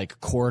a like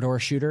corridor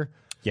shooter.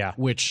 Yeah.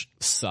 Which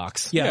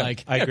sucks. Yeah,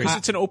 like I agree. Because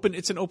it's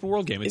an open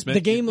world game. the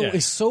game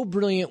is so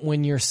brilliant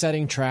when you're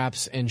setting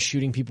traps and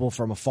shooting people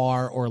from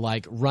afar or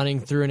like running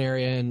through an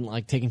area and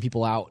like taking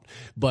people out.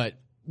 But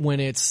when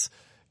it's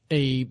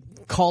a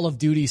Call of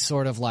Duty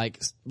sort of like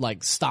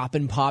stop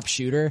and pop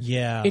shooter,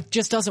 it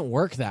just doesn't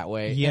work that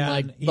way. Yeah,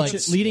 and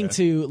leading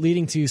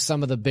to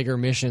some of the bigger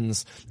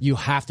missions, you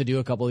have to do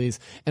a couple of these.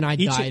 And I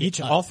died.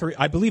 All three.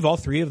 I believe all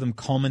 3 of them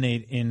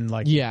culminate in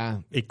like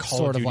a Call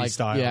sort of Duty like,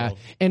 style. Yeah,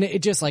 and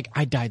it just like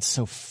I died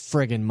so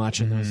friggin'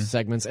 much in those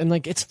segments, and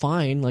like it's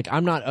fine. Like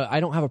I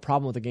don't have a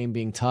problem with the game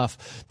being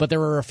tough, but there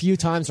were a few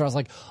times where I was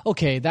like,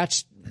 okay,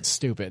 that's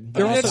stupid.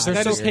 They're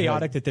so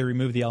chaotic that they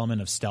remove the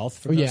element of stealth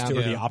from those two,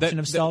 or the option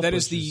of stealth. That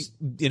is the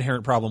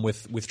inherent problem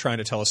with trying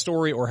to tell a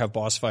story or have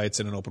boss fights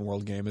in an open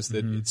world game, is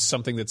that it's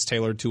something that's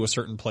tailored to a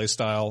certain play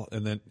style,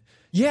 and then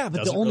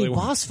but the only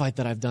boss fight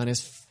that I've done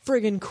is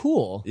friggin'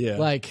 cool. Yeah.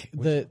 Like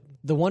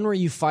The one where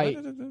you fight.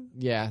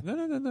 Yeah. No,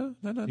 none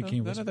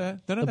of that.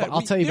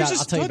 I'll tell you about.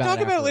 I'll tell you about talk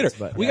about it later.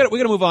 But, We got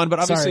to move on. But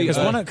obviously,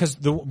 because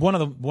one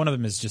of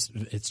them is just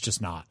it's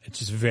just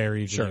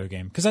very video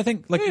game. Because I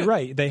think you're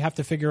right. They have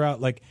to figure out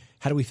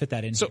how do we fit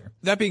that in here.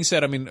 That being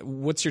said, I mean,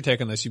 what's your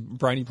take on this?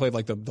 Brian, you played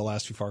the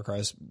last few Far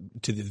Cry's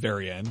to the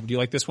very end. Do you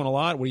like this one a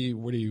lot? What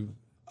do you?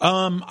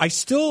 I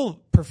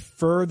still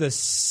prefer the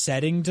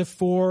setting to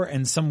 4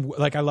 and some,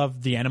 I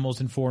love the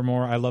animals in 4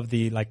 more. I love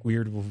the,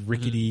 weird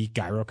rickety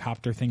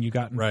gyrocopter thing you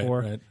got in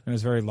 4. Right. It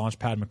was very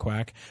Launchpad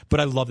McQuack. But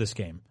I love this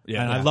game.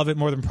 Yeah. And I love it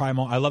more than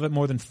Primal. I love it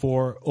more than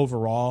 4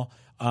 overall.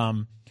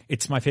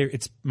 It's my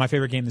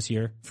favorite game this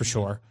year, for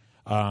sure.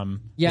 I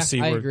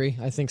agree.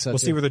 I think so. We'll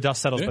see where the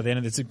dust settles by the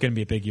end. It's going to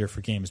be a big year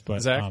for games.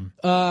 But, Zach?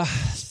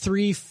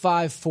 3,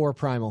 5, 4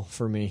 Primal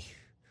for me.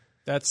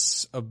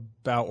 That's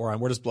about where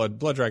I'm. Where does Blood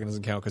Dragon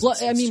doesn't count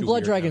because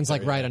Blood Dragon's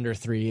right under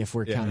 3 if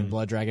we're counting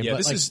Blood Dragon. Yeah,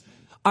 but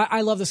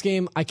I love this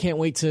game. I can't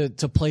wait to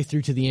play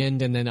through to the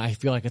end, and then I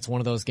feel like it's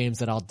one of those games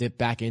that I'll dip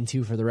back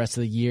into for the rest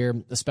of the year,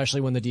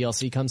 especially when the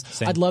DLC comes.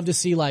 Same. I'd love to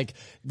see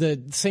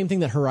the same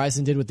thing that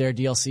Horizon did with their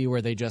DLC,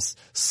 where they just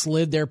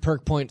slid their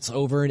perk points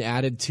over and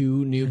added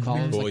 2 new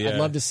columns. Cool, I'd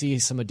love to see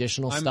some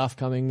additional stuff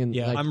coming. And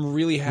I'm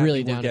really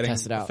happy down we're getting to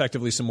test it out.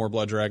 Effectively some more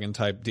Blood Dragon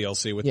type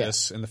DLC with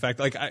this, and the fact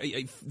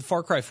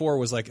Far Cry 4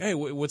 was hey,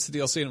 what's the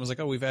DLC? And it was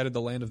we've added the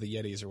Land of the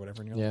Yetis or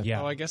whatever. And you're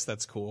oh, I guess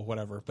that's cool,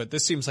 whatever. But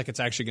this seems like it's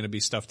actually going to be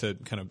stuff to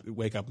kind of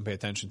wake up and pay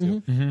attention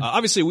to.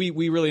 Obviously,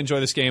 we really enjoy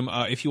this game.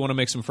 If you want to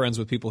make some friends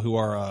with people who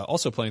are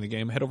also playing the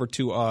game, head over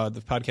to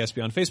the Podcast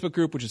Beyond Facebook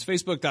group, which is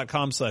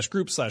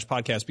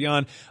facebook.com/group/Podcast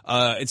Beyond.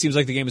 It seems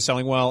like the game is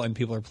selling well and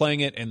people are playing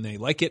it and they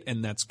like it,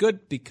 and that's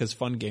good because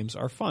fun games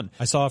are fun.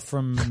 I saw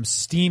from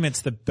Steam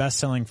it's the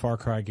best-selling Far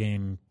Cry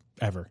game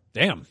ever.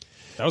 Damn.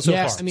 That was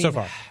so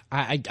far.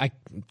 I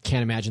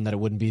can't imagine that it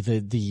wouldn't be.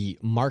 The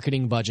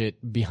marketing budget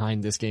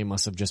behind this game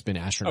must have just been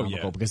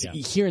astronomical because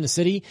here in the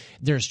city,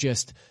 there's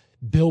just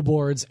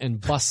billboards and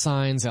bus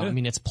signs. I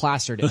mean, it's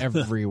plastered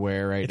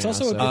everywhere right it's now.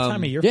 It's also a good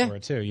time of year for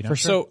it, too. For sure.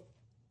 So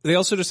they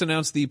also just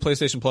announced the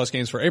PlayStation Plus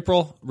games for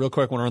April. Real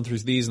quick, I want to run through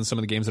these and some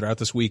of the games that are out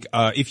this week.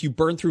 If you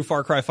burn through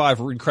Far Cry 5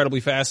 incredibly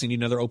fast and you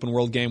need another open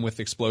world game with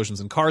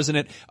explosions and cars in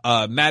it,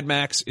 Mad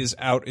Max is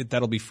out.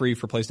 That'll be free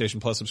for PlayStation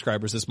Plus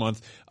subscribers this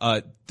month.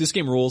 This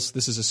game rules.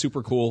 This is a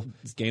super cool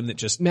game that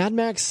just... Mad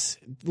Max,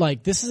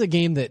 this is a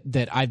game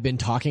that I've been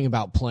talking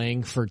about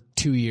playing for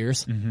 2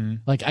 years.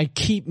 I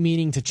keep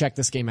meaning to check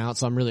this game out,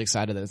 so I'm really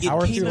excited that it's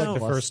power through the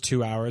first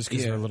 2 hours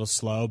because they're a little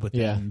slow, but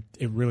then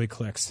it really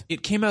clicks.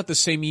 It came out the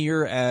same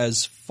year as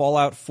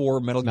Fallout 4,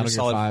 Metal Gear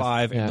Solid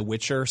 5, and The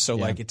Witcher,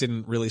 so it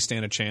didn't really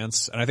stand a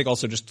chance. And I think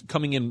also just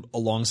coming in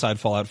alongside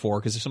Fallout 4,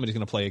 because if somebody's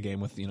going to play a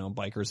game with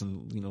bikers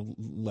and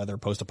leather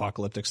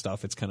post-apocalyptic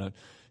stuff, it's kind of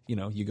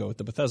you go with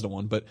the Bethesda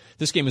one. But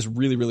this game is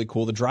really, really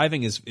cool. The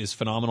driving is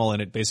phenomenal,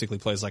 and it basically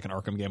plays like an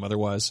Arkham game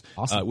otherwise,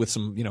 with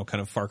some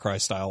kind of Far Cry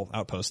style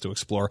outposts to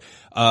explore.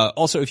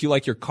 Also, if you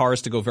like your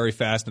cars to go very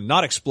fast and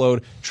not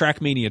explode,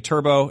 Trackmania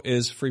Turbo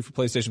is free for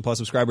PlayStation Plus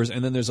subscribers.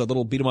 And then there's a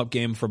little beat 'em up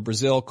game from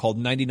Brazil called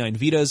 99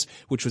 Vidas,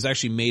 which was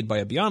actually made by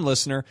a Beyond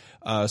listener.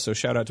 So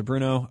shout out to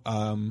Bruno.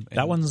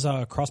 That one's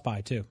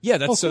cross-buy too.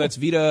 Yeah, so that's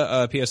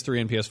Vita,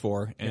 PS3 and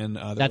PS4, and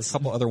there were a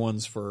couple other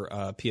ones for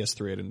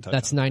PS3 I didn't touch.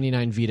 That's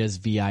 99 Vidas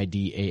VIDAS.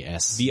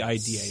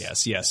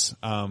 VIDAS, yes.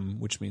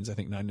 Which means I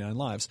think 99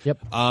 lives.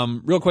 Yep.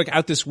 Real quick,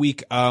 out this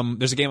week,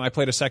 there's a game I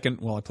played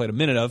a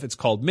minute of. It's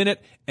called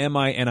Minute,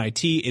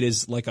 MINIT. It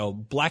is like a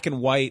black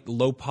and white,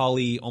 low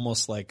poly,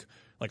 almost like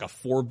a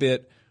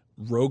 4-bit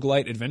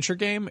roguelite adventure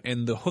game,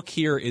 and the hook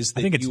here is that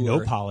I think it's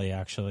no poly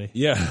actually.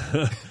 Yeah.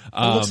 It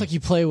looks like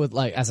you play with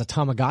as a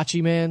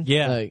Tamagotchi man.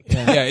 Yeah.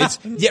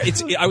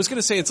 I was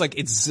gonna say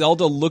it's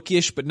Zelda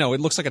lookish, but no,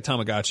 it looks like a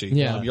Tamagotchi.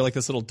 Yeah. You're like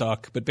this little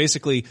duck, but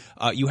basically,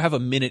 you have a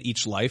minute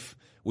each life,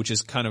 which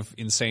is kind of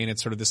insane.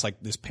 It's sort of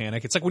this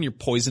panic. It's like when you're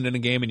poisoned in a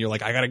game and you're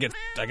like, I gotta get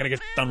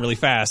done really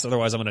fast,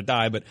 otherwise I'm gonna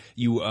die. But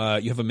you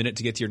have a minute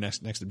to get to your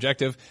next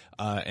objective,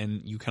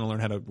 and you kind of learn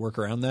how to work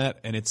around that.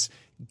 And it's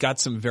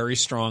got some very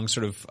strong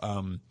sort of,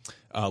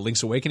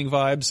 Link's Awakening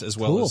vibes, as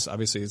well as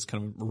obviously it's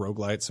kind of a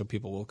roguelite, so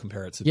people will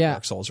compare it to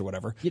Dark Souls or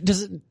whatever.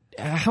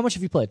 How much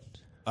have you played?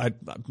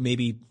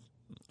 Maybe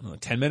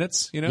 10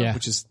 minutes,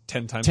 which is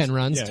 10 times 10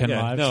 runs, 10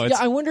 lives. No,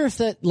 I wonder if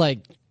that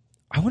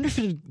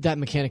that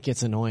mechanic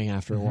gets annoying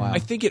after a while. I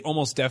think it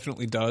almost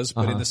definitely does,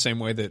 but in the same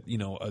way that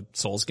a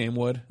Souls game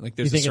would. Like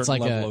there's a certain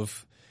level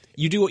of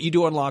you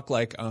do unlock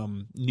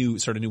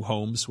new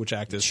homes which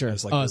act as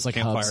it's like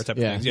campfire hubs. type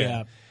of things.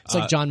 Yeah. It's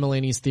like John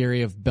Mulaney's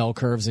theory of bell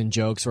curves and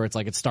jokes, where it's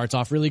like it starts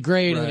off really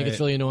great and then it gets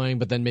really annoying,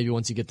 but then maybe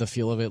once you get the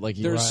feel of it,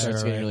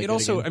 starts getting really it good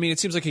also, again. I mean, it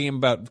seems like a game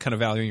about kind of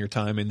valuing your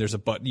time, and there's a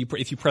button.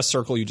 If you press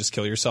circle, you just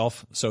kill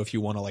yourself. So if you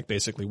want to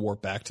basically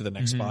warp back to the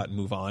next spot and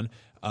move on,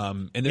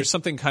 and there's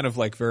something kind of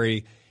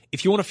very.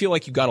 If you want to feel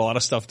like you got a lot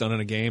of stuff done in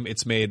a game,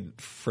 it's made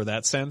for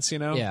that sense,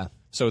 Yeah.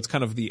 So it's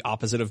kind of the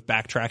opposite of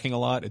backtracking a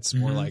lot. It's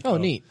more like,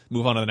 neat.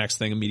 Move on to the next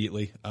thing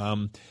immediately.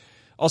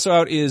 Also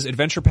out is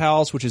Adventure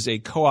Pals, which is a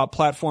co-op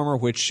platformer,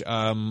 which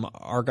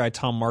our guy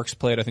Tom Marks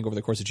played, I think, over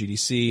the course of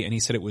GDC, and he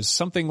said it was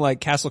something like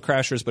Castle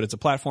Crashers, but it's a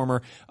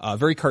platformer,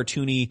 very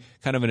cartoony,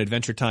 kind of an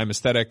Adventure Time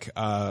aesthetic.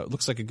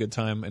 Looks like a good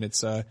time, and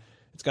it's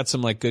got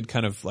some like good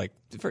kind of like,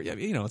 it's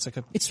like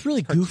It's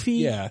really goofy.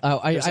 Yeah.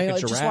 I There's, like, a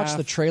just giraffe. watched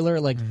the trailer.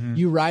 Like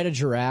you ride a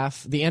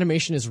giraffe. The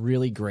animation is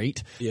really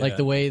great. Yeah. Like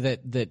the way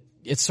that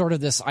it's sort of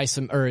this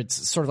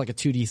it's sort of like a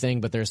 2D thing,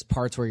 but there's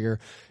parts where you're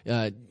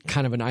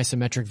kind of an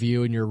isometric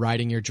view and you're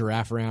riding your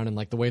giraffe around, and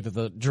like the way that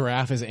the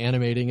giraffe is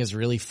animating is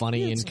really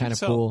funny and kind of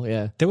cool.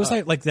 Yeah. There was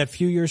like that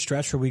few year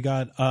stretch where we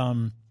got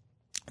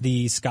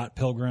the Scott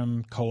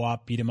Pilgrim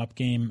co-op beat 'em up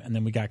game, and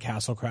then we got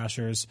Castle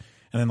Crashers,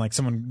 and then like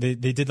they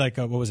did like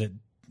what was it?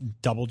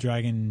 Double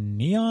Dragon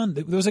Neon?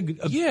 There was a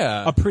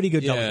pretty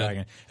good Double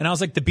Dragon. And I was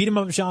like, the beat 'em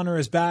up genre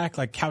is back,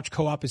 like couch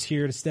co-op is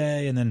here to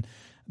stay, and then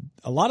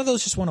a lot of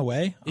those just went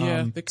away.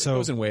 It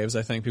goes in waves,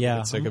 I think. People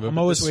get sick of it. I'm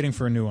always waiting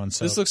for a new one.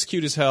 So. This looks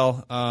cute as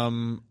hell.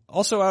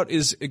 Also out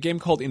is a game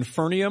called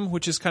Infernium,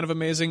 which is kind of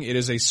amazing. It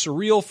is a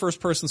surreal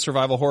first-person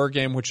survival horror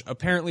game, which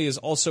apparently is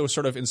also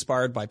sort of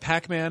inspired by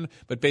Pac-Man,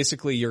 but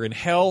basically you're in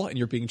hell and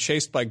you're being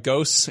chased by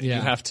ghosts, and you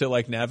have to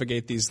like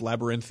navigate these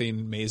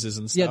labyrinthine mazes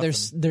and stuff. Yeah,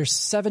 there's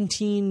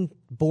 17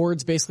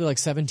 boards, basically like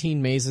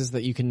 17 mazes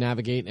that you can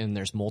navigate, and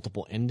there's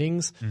multiple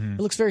endings.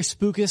 It looks very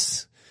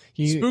spookus.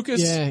 Spookus?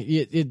 Yeah,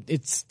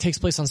 it takes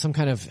place on some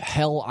kind of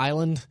hell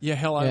island. Yeah,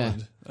 Hell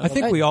Island. I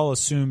think we all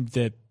assumed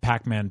that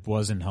Pac-Man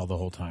was in hell the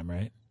whole time,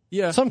 right?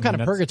 Yeah. Some kind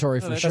of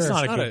purgatory for sure.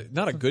 That's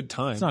not a good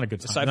time. It's not a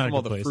good time. Aside Not a from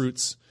all good the place.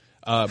 fruits.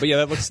 But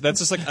yeah, that's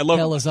just like, I love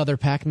Hell is other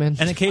Pac-Man.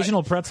 And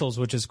occasional pretzels,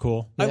 which is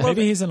cool. love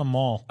Maybe it. he's in a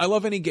mall. I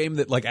love any game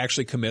that like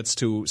actually commits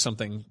to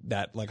something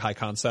that like high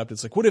concept.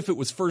 It's like, what if it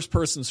was first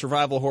person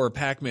survival horror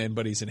Pac-Man,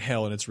 but he's in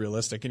hell and it's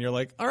realistic, and you're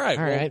like, all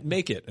right,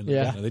 make it. And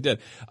Yeah. they did.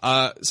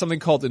 Something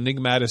called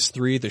Enigmatus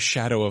 3, The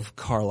Shadow of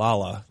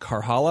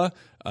Karhala,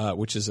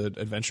 which is an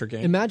adventure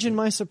game. Imagine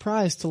my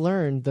surprise to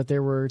learn that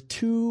there were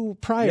 2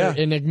 prior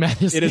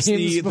Enigmatus It is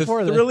games the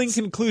before this. thrilling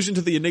conclusion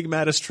to the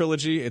Enigmatus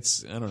trilogy.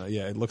 It's, I don't know,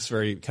 it looks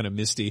very kind of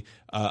misty.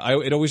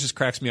 It always just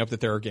cracks me up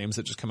that there are games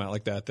that just come out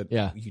like that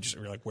you just,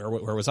 you're like, where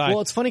was I?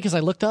 Well, it's funny because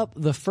I looked up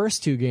the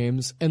first 2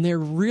 games and they're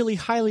really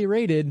highly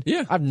rated.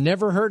 Yeah. I've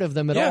never heard of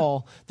them at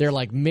all. They're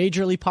like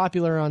majorly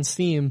popular on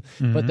Steam,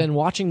 but then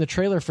watching the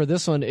trailer for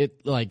this one,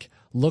 it like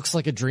looks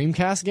like a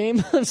Dreamcast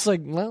game. It's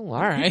like, well,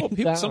 all right.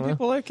 Some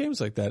people like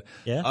games like that.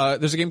 Yeah.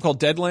 There's a game called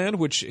Deadland,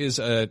 which is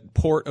a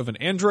port of an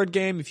Android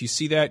game. If you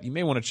see that, you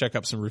may want to check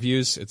up some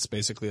reviews. It's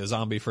basically a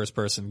zombie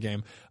first-person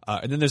game.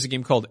 And then there's a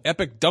game called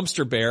Epic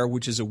Dumpster Bear,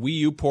 which is a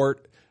Wii U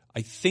port.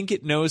 I think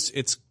it knows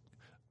it's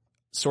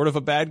sort of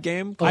a bad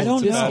game. I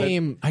don't this know.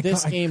 Game, I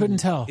couldn't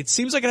tell. It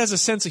seems like it has a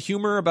sense of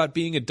humor about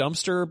being a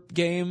dumpster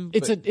game.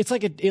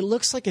 It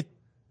looks like a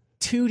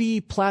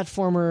 2D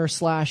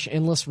platformer /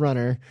 endless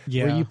runner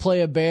Yeah. where you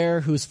play a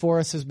bear whose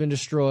forest has been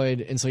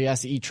destroyed, and so he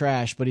has to eat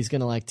trash, but he's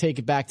gonna like take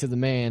it back to the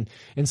man.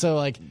 And so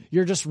like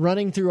you're just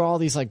running through all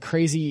these like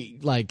crazy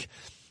like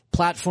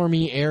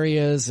platformy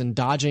areas and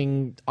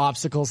dodging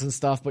obstacles and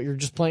stuff, but you're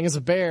just playing as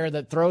a bear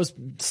that throws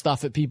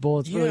stuff at people.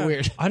 It's really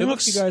weird. I don't know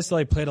if you guys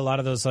like played a lot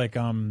of those like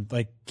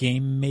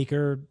game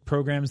maker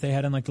programs they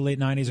had in like the late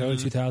 90s, early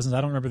 2000s.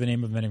 I don't remember the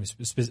name of any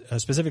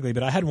specifically,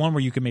 but I had one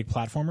where you could make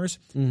platformers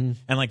and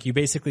like you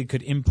basically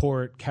could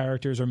import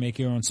characters or make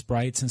your own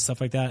sprites and stuff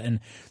like that.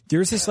 And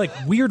there's this like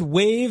weird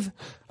wave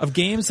of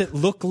games that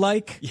look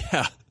like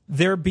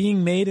they're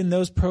being made in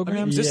those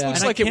programs. This looks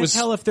and like I can't it was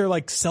tell if they're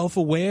like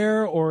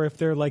self-aware or if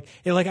they're like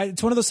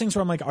it's one of those things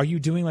where I'm like, are you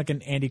doing like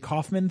an Andy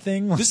Kaufman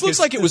thing? This looks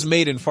like it was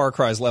made in Far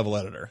Cry's level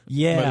editor.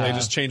 Yeah. But they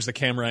just changed the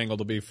camera angle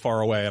to be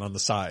far away and on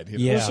the side. You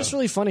know? Yeah. It's just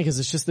really funny because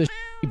it's just this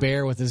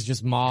bear with his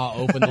just maw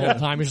open the whole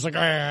time. He's just like,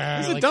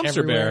 he's a like dumpster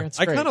everywhere. bear. It's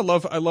I great. kind of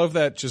love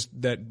that, just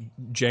that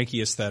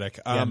janky aesthetic.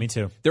 Yeah, me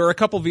too. There are a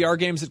couple VR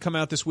games that come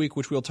out this week,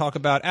 which we'll talk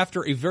about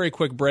after a very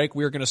quick break.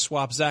 We are going to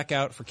swap Zach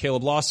out for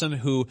Caleb Lawson,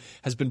 who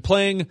has been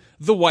playing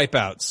the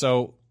Wipeout.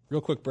 So, real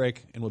quick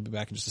break, and we'll be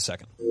back in just a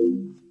second.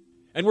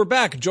 And we're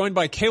back, joined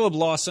by Caleb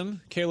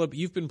Lawson. Caleb,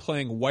 you've been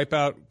playing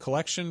Wipeout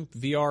Collection,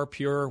 VR,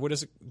 Pure, what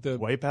is it? The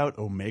Wipeout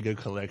Omega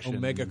Collection.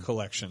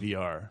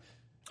 VR.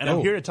 And I'm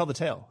here to tell the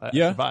tale. I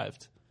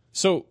survived.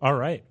 So, All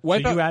right.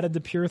 Wipeout- So you added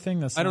the pure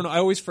thing? I don't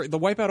know, the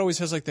Wipeout always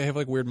has they have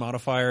weird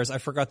modifiers. I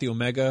forgot the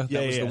Omega.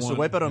 That was the one. So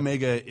Wipeout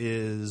Omega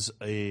is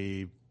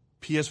a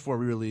PS4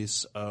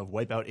 re-release of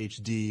Wipeout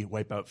HD,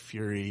 Wipeout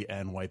Fury,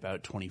 and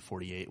Wipeout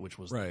 2048, which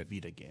was the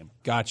Vita game.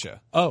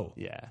 Gotcha. Oh.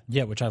 Yeah.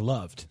 Yeah, which I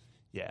loved.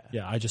 Yeah.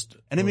 Yeah,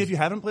 And I mean, if you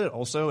haven't played it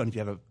also, and if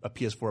you have a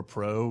PS4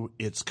 Pro,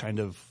 it's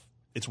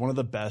one of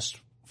the best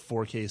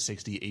 4K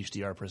 60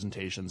 HDR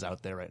presentations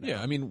out there right now.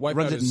 Yeah, I mean, It Wipeout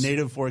runs at is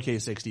native 4K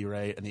 60,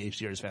 right? And the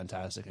HDR is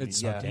fantastic.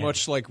 it's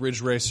much like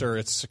Ridge Racer.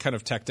 It's a kind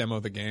of tech demo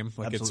of the game.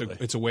 Absolutely.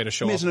 It's a way to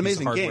show it's off an a piece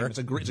of amazing game.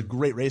 hardware. It's a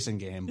great racing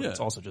game, but it's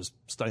also just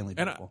stunningly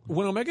And beautiful.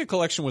 when Omega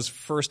Collection was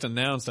first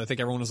announced, I think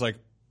everyone was like,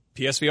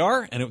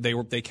 PSVR, and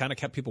they kind of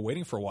kept people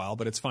waiting for a while,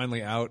 but it's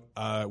finally out.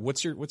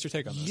 What's your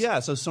take on this?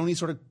 Yeah, so Sony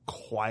sort of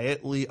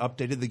quietly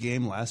updated the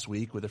game last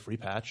week with a free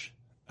patch.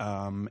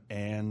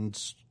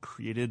 and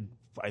created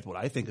what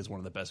I think is one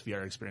of the best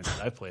VR experiences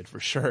I've played for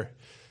sure.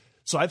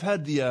 So I've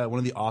had the one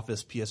of the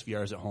Office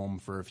PSVRs at home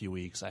for a few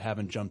weeks. I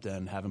haven't jumped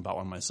in, haven't bought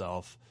one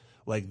myself.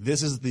 Like,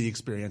 this is the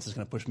experience that's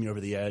going to push me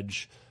over the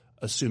edge,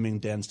 assuming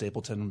Dan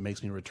Stapleton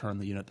makes me return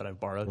the unit that I've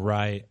borrowed.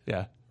 Right.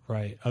 Yeah.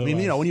 Right. I mean,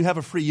 when you have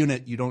a free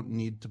unit, you don't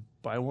need to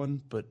buy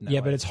one. But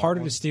now but it's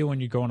harder to steal when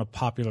you go on a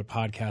popular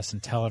podcast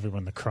and tell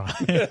everyone the crime.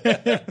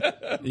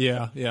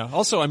 Yeah.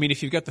 Also, I mean,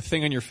 if you've got the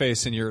thing on your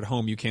face and you're at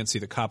home, you can't see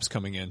the cops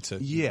coming in to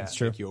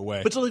take you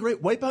away. But so, like,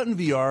 right, Wipeout in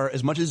VR,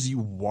 as much as you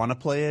want to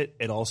play it,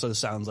 it also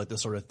sounds like the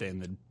sort of thing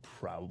that'd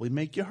probably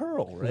make you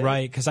hurl, right?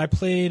 Right, because I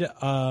played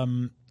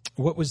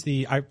what was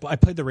I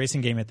played the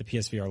racing game at the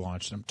PSVR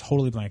launch, and I'm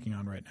totally blanking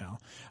on right now.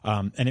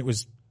 And it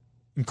was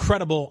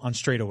incredible on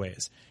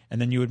straightaways. And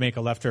then you would make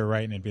a left or a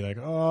right, and it'd be like,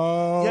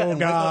 oh, yeah, and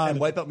God.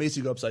 Wipeout makes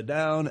you go upside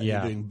down, and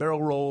you're doing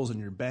barrel rolls, and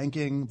you're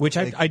banking. Which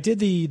I did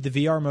the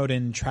VR mode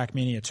in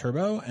Trackmania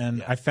Turbo,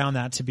 and I found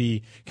that to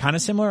be kind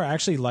of similar. I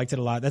actually liked it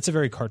a lot. That's a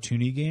very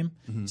cartoony game,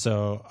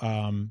 so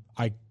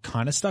I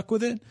kind of stuck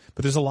with it.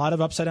 But there's a lot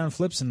of upside down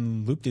flips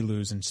and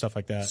loop-de-loos and stuff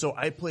like that. So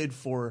I played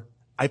for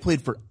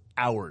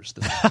hours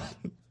this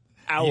week.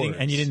 Hours.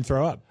 And you didn't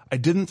throw up? I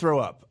didn't throw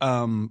up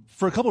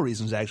for a couple of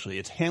reasons, actually.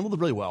 It's handled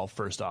really well,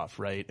 first off,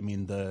 right? I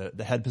mean,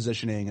 the head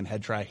positioning and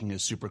head tracking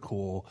is super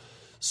cool,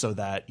 so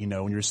that, you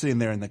know, when you're sitting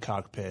there in the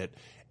cockpit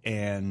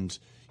and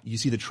you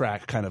see the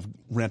track kind of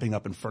ramping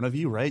up in front of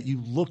you, right? You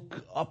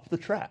look up the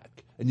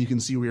track and you can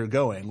see where you're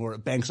going, or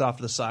it banks off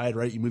to the side,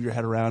 right? You move your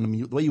head around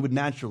the way you would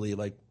naturally,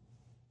 like,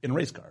 in a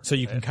race car. So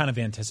you can kind of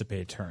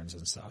anticipate turns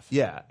and stuff.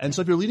 Yeah. And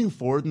so if you're leaning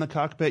forward in the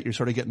cockpit, you're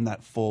sort of getting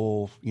that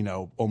full, you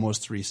know,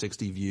 almost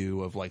 360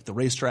 view of, like, the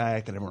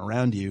racetrack and everyone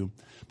around you.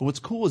 But what's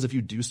cool is if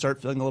you do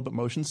start feeling a little bit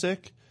motion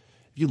sick,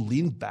 if you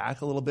lean back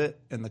a little bit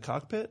in the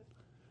cockpit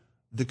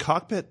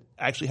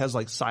actually has,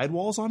 like,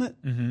 sidewalls on it.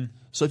 Mm-hmm.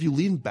 So if you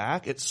lean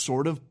back, it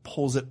sort of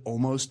pulls it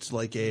almost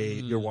like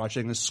you're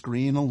watching a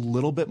screen a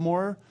little bit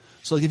more.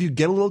 So, like, if you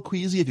get a little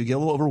queasy, if you get a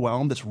little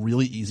overwhelmed, it's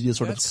really easy to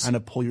sort of kind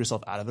of pull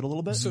yourself out of it a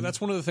little bit. So that's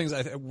one of the things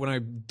when I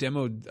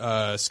demoed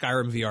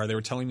Skyrim VR, they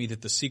were telling me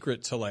that the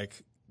secret to, like,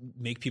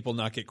 make people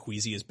not get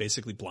queasy is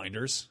basically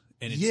blinders.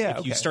 And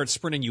if you start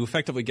sprinting, you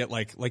effectively get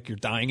like you're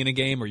dying in a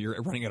game or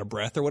you're running out of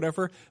breath or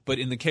whatever. But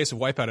in the case of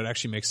Wipeout, it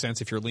actually makes sense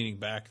if you're leaning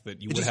back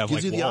that you would have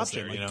like walls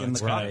option, there, you know, in the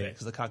cockpit,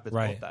 because the cockpit's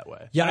built that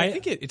way. Yeah, I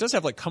think it does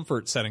have like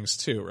comfort settings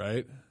too,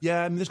 right?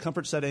 Yeah, I mean, there's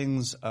comfort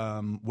settings.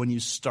 When you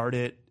start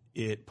it,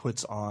 it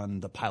puts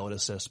on the pilot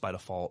assist by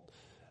default.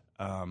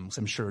 So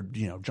I'm sure,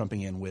 you know,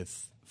 jumping in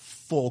with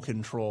full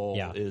control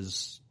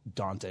is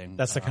daunting.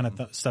 That's the kind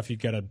of stuff you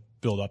got to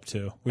build up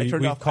to. I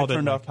turned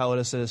off pilot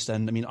assist,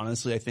 and I mean,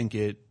 honestly, I think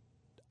it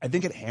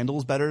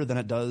handles better than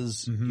it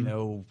does, you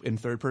know, in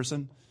third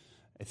person.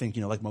 I think,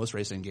 you know, like most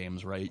racing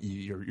games, right?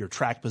 Your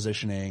track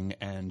positioning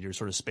and your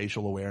sort of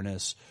spatial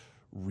awareness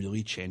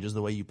really changes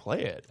the way you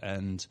play it.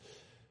 And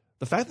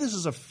the fact that this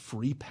is a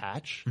free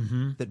patch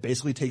that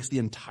basically takes the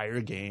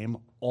entire game,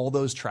 all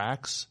those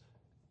tracks,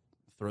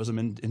 throws them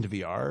into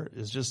VR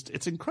is just,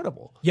 it's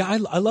incredible. Yeah,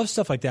 I love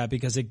stuff like that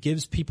because it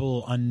gives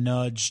people a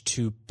nudge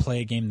to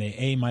play a game they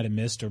A, might have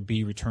missed, or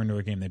B, return to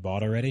a game they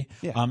bought already.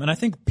 Yeah. And I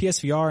think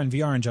PSVR and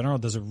VR in general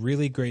does a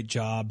really great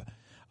job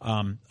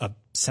a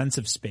sense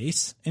of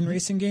space in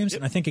racing games.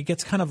 And I think it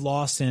gets kind of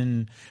lost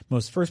in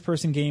most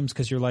first-person games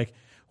because you're like,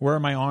 where are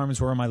my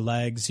arms? Where are my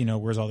legs? You know,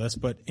 where's all this?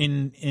 But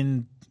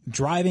in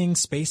driving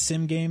space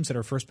sim games that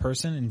are first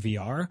person in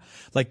VR,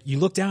 like you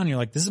look down and you're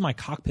like, this is my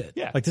cockpit.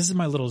 Yeah. Like this is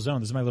my little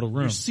zone. This is my little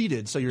room. You're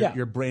seated, so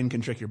your brain can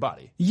trick your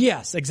body.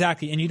 Yes,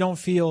 exactly. And you don't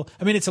feel,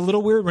 I mean, it's a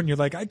little weird when you're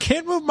like, I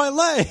can't move my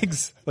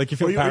legs. Like you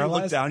feel paralyzed.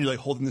 You look down, you're like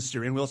holding the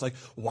steering wheel. It's like,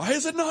 why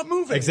is it not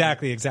moving?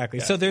 Exactly.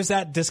 Yeah. So there's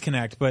that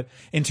disconnect. But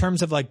in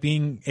terms of like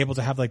being able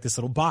to have like this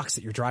little box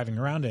that you're driving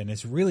around in,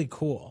 it's really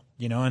cool,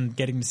 you know, and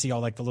getting to see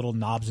all like the little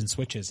knobs and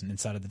switches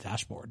inside of the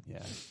dashboard.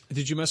 Yeah.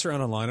 Did you mess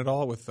around online at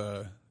all with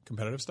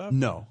competitive stuff?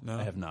 No,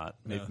 I have not.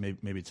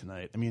 Maybe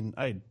tonight. I mean,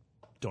 I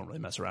don't really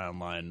mess around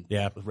online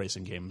with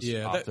racing games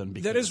often.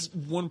 That is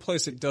one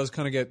place it does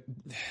kind of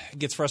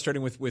gets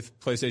frustrating with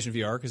PlayStation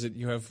VR because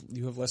you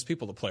have less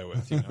people to play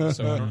with. You know?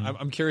 So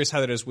I'm curious how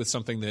that is with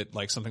something like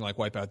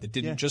Wipeout that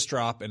didn't just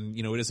drop, and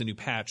you know it is a new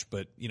patch,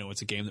 but you know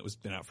it's a game that was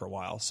been out for a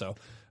while. So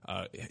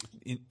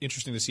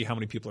interesting to see how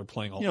many people are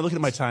playing. Looking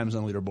at my times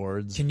on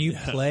leaderboards. Can you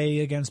play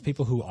against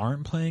people who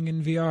aren't playing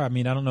in VR? I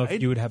mean, I don't know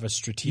if you would have a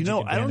strategic. You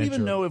know, I don't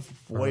even know if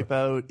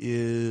Wipeout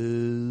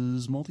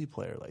is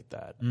multiplayer like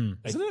that.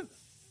 Isn't it?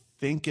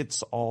 I think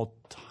it's all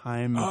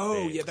time.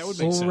 Oh, yeah, that would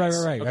make sense.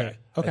 Right. Okay.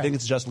 I think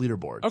it's just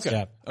leaderboards. Okay.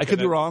 Yeah. I could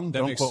be wrong.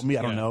 Don't quote me.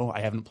 I don't know.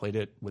 I haven't played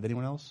it with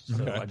anyone else,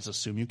 so I just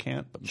assume you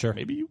can't. But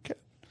maybe you can.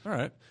 All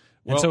right.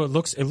 Well, and so it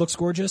looks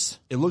gorgeous.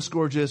 It looks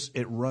gorgeous.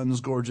 It runs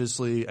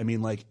gorgeously. I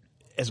mean, like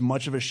as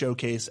much of a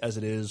showcase as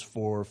it is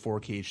for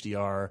 4K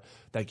HDR,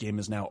 that game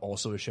is now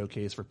also a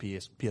showcase for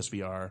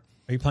PSVR. Are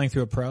you playing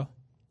through a Pro?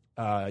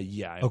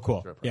 Yeah. Oh,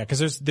 cool. Yeah,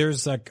 because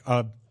there's like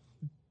a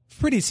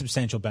pretty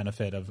substantial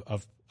benefit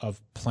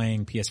of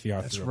playing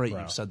PSVR. That's through right. a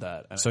Pro. You said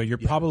that. So you're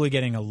probably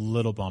getting a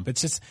little bump.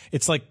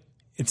 It's like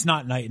it's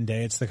not night and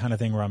day. It's the kind of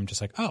thing where I'm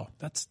just like, oh,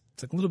 it's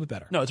like a little bit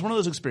better. No, it's one of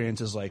those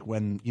experiences like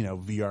when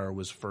VR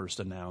was first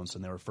announced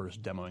and they were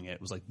first demoing it.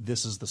 It was like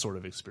this is the sort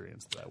of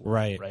experience that I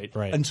want.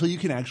 Right. Until you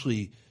can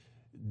actually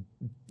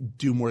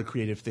do more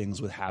creative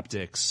things with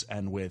haptics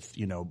and with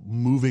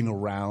moving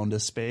around a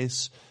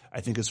space.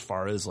 I think as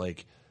far as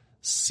like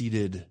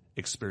seated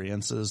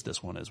experiences,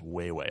 this one is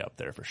way up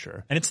there for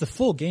sure. And it's the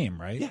full game,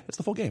 right? Yeah, it's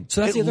the full game.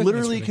 So that's it the other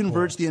literally thing that's really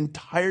converts cool. the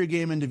entire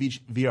game into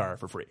VR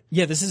for free.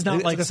 Yeah, this is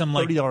not like like some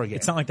 $30 game.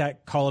 It's not like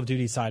that Call of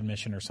Duty side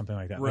mission or something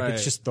like that. Right. Like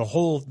it's just the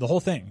whole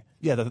thing.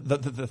 Yeah, the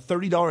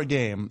 $30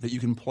 game that you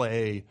can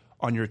play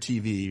on your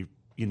TV,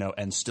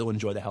 and still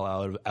enjoy the hell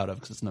out of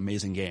because it's an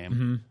amazing game.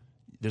 Mm-hmm.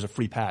 There's a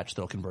free patch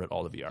that'll convert it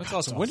all to VR. That's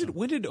awesome.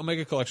 When did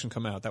Omega Collection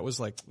come out? That was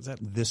like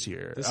This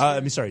year. This year? I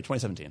mean, sorry,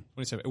 2017.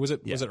 27. Was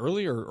it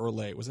early or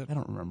late? Was it? I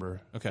don't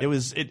remember. Okay. It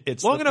was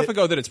it's long enough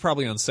ago that it's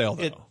probably on sale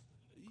though.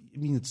 I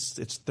mean, it's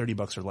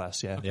 $30 or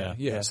less. Yeah.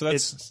 Yeah. So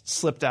that's it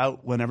slipped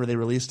out whenever they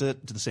released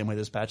it, to the same way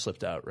this patch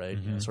slipped out, right?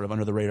 Sort of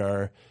under the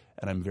radar.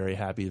 And I'm very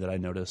happy that I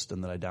noticed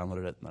and that I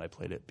downloaded it and that I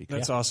played it. Because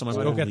that's awesome. I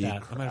might Go get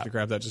that. I might have to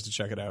grab that just to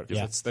check it out.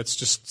 Yeah. That's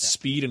just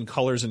speed and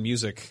colors and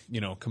music,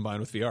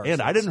 combined with VR. And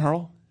So I didn't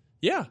hurl.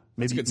 Yeah,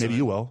 Maybe that's a good sign.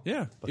 you will.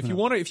 Yeah, But if you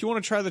want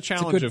to try the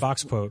challenge good of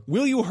Vox quote.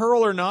 Will you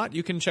hurl or not?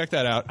 You can check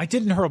that out. I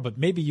didn't hurl, but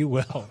maybe you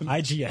will.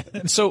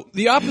 IGN. So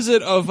the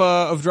opposite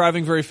of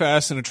driving very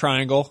fast in a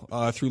triangle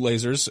through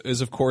lasers is,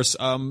 of course,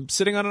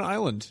 sitting on an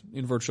island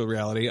in virtual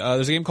reality.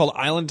 There's a game called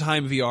Island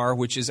Time VR,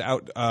 which is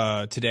out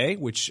today,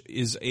 which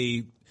is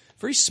a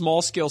very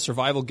small scale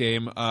survival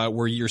game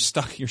you're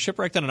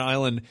shipwrecked on an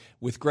island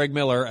with Greg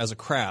Miller as a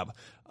crab.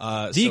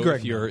 The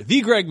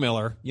Greg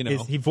Miller,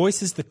 He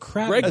voices the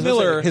crab. Greg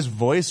Miller, his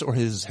voice or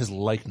his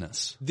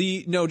likeness.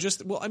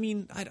 I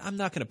mean, I'm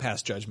not going to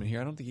pass judgment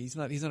here. I don't think he's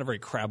not a very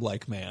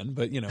crab-like man,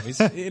 but he's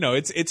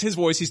it's his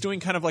voice. He's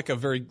doing kind of like a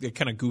very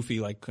kind of goofy,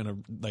 like kind of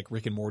like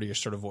Rick and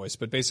Morty-ish sort of voice,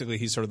 but basically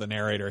he's sort of the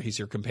narrator. He's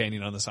your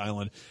companion on this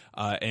island,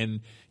 and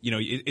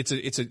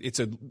it's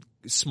a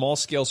small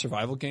scale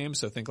survival game.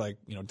 So think like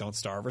Don't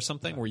Starve or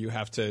something, where you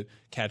have to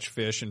catch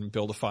fish and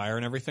build a fire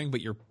and everything, but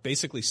you're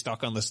basically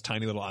stuck on this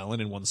tiny little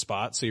island in one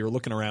spot. So you're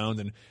looking around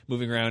and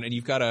moving around, and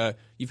you've got a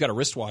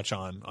wristwatch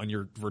on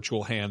your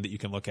virtual hand that you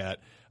can look at.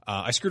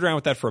 I screwed around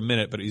with that for a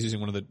minute, but I was using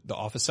one of the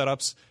office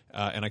setups,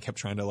 and I kept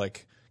trying to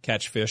like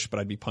catch fish, but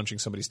I'd be punching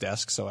somebody's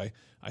desk, so I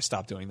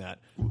stopped doing that.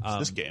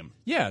 This game.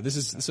 Yeah,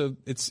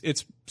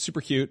 it's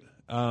super cute.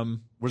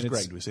 Where's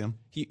Greg? Do we see him?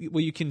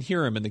 You can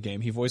hear him in the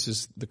game. He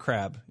voices the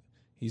crab.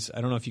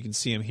 I don't know if you can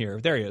see him here.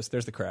 There he is.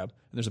 There's the crab,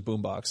 and there's a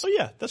boombox. Oh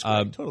yeah, that's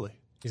Greg. Totally.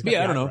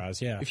 I don't know.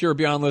 Yeah. If you're a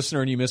Beyond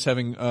listener and you miss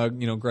having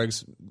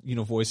Greg's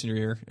voice in your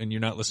ear and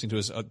you're not listening to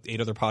his 8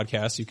 other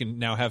podcasts, you can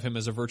now have him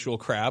as a virtual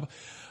crab.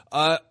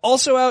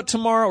 Also out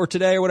tomorrow or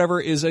today or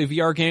whatever is a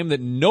VR game that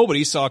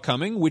nobody saw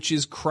coming, which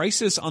is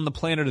Crisis on the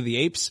Planet of the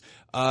Apes.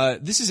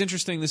 This is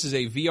interesting. This is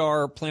a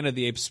VR Planet of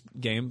the Apes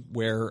game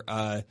where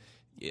I'm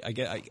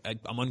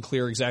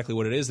unclear exactly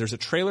what it is. There's a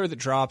trailer that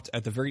dropped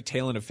at the very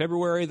tail end of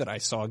February that I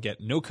saw get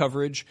no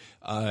coverage.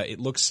 It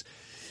looks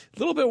a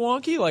little bit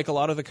wonky, like a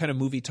lot of the kind of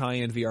movie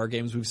tie-in VR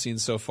games we've seen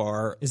so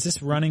far. Is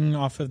this running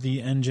off of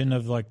the engine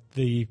of like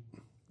the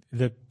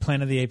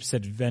Planet of the Apes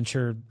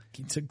adventure,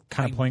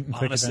 kind of point and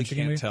click honestly adventure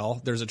can't game?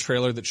 tell. There's a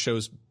trailer that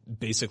shows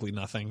basically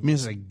nothing. I mean,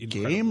 is it a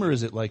game or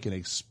is it like an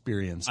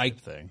experience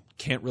thing?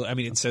 Can't really. I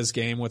mean, it says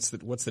game. What's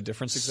the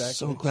difference exactly?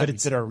 So glad we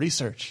did our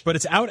research. But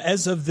it's out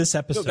as of this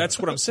episode. No, that's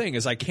what I'm saying.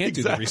 Is I can't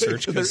do the Exactly.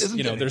 research because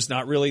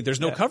there's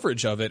no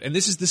coverage of it. And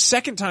this is the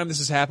second time this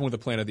has happened with the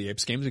Planet of the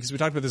Apes games, because we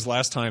talked about this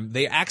last time.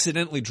 They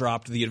accidentally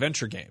dropped the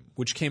adventure game,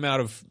 which came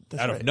out of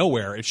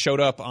nowhere. It showed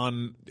up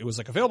it was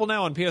like available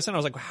now on PSN. I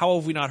was like, how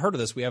have we not heard of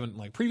this? We haven't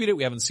like previewed it.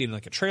 We haven't seen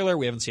like a trailer.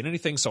 We haven't seen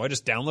anything. So I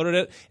just downloaded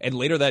it. And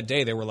later that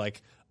day they were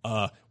like,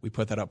 we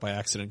put that up by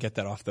accident. Get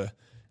that off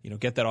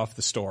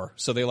the store.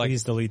 So they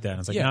Please delete that. And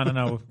it's like,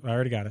 no, I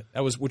already got it.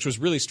 Which was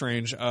really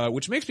strange,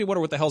 which makes me wonder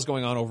what the hell's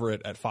going on over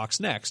at Fox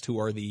Next,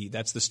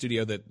 that's the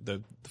studio that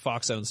the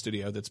Fox-owned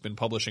studio that's been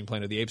publishing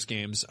Planet of the Apes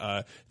games.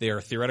 They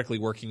are theoretically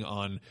working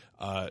on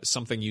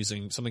something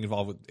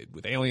involved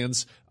with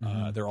aliens.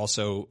 They're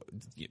also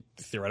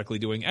theoretically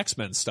doing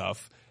X-Men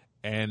stuff.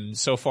 And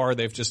so far,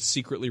 they've just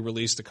secretly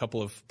released a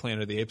couple of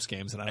Planet of the Apes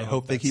games, and I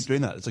hope they keep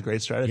doing that. It's a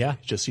great strategy. Yeah.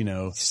 Just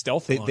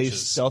stealth they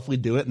launches. stealthily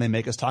do it, and they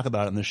make us talk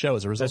about it in the show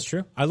as a result. That's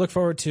true. I look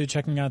forward to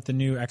checking out the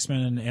new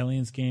X-Men and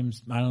Aliens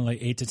games. I don't know, like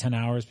 8 to 10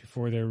 hours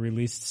before they're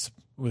released,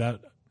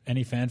 without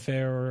any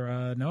fanfare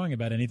or knowing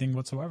about anything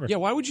whatsoever. Yeah,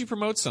 why would you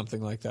promote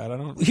something like that?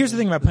 Here's the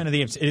thing about Planet of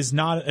the Apes. It is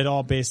not at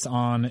all based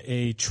on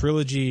a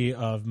trilogy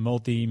of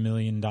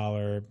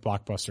multi-million-dollar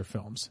blockbuster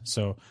films.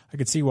 So I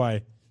could see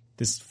why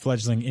this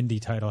fledgling indie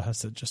title has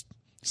to just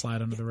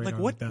slide under the radar.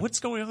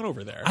 What's going on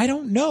over there? I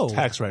don't know.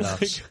 Tax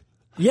write-offs.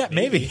 Yeah,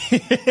 maybe.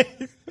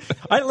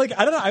 I don't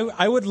know.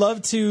 I would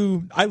love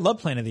to. I love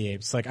Planet of the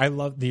Apes. Like, I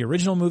love the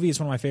original movie. It's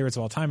one of my favorites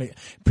of all time. It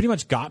pretty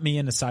much got me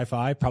into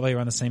sci-fi, probably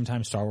around the same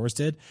time Star Wars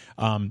did.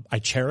 I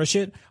cherish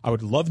it. I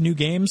would love new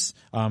games.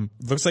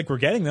 Looks like we're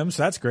getting them,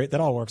 so that's great. That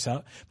all works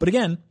out. But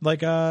again,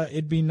 like,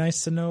 it'd be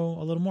nice to know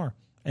a little more.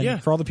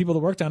 And for all the people that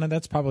worked on it,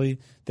 they'd probably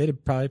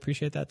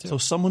appreciate that too. So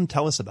someone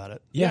tell us about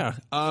it. Yeah.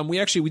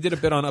 We did a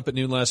bit on Up at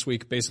Noon last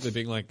week, basically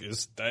being like,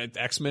 is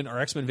X-Men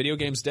video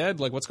games dead?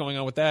 Like, what's going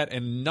on with that?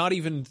 And not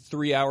even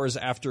 3 hours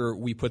after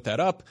we put that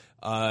up,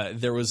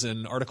 there was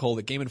an article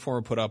that Game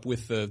Informer put up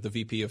with the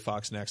VP of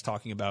Fox Next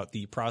talking about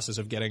the process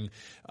of getting,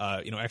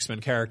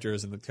 X-Men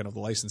characters and the kind of the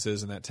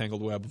licenses and that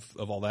tangled web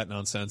of all that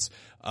nonsense.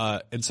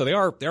 And so they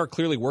are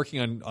clearly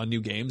working on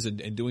new games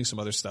and doing some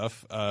other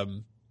stuff.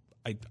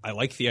 I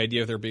like the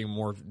idea of there being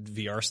more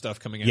VR stuff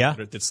coming out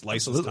that's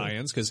licensed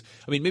tie-ins, because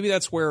I mean maybe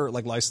that's where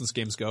like licensed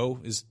games go,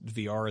 is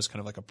VR is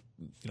kind of like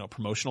a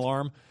promotional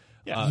arm.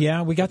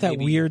 We got that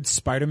weird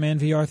Spider-Man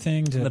VR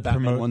thing to the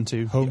Batman promote one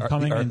too.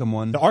 Homecoming. The Arkham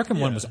one. The Arkham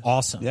one was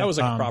awesome. That was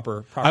like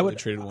a properly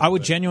treated one. I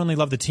would genuinely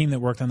love the team that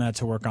worked on that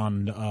to work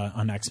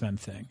on X-Men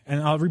thing.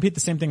 And I'll repeat the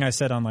same thing I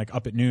said on like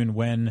Up at Noon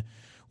when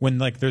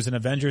like there's an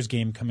Avengers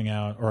game coming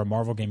out or a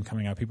Marvel game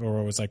coming out, people are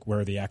always like,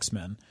 where are the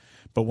X-Men?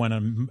 But when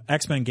an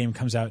X-Men game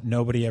comes out,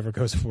 nobody ever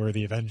goes for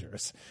the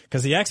Avengers,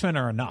 because the X-Men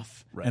are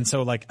enough. Right. And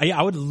so, like,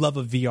 I would love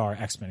a VR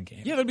X-Men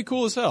game. Yeah, that'd be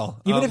cool as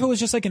hell. Even if it was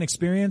just like an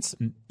experience.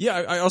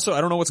 Yeah, I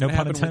don't know what's going to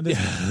happen with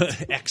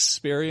the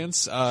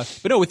experience.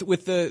 But no,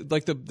 with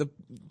the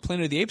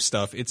Planet of the Apes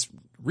stuff, it's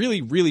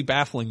really, really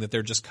baffling that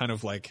they're just kind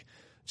of like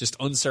just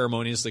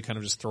unceremoniously kind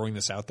of just throwing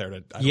this out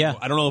there. I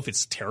don't know if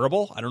it's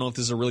terrible. I don't know if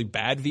this is a really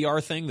bad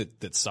VR thing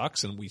that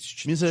sucks and we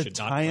should not play it. Is it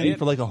a tie-in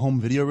for like a home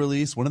video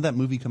release? When did that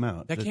movie come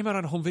out? That came out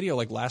on home video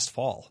like last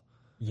fall.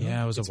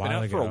 Yeah, it was a while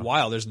ago. It's been out for a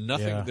while. There's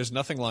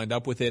nothing lined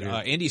up with it.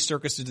 Andy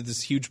Serkis did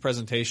this huge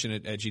presentation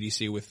at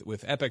GDC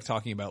with Epic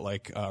talking about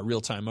like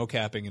real-time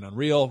mocapping in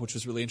Unreal, which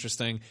was really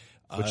interesting.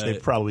 Which they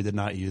probably did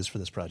not use for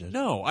this project.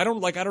 No, I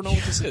don't know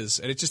what this is.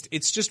 And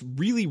it's just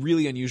really,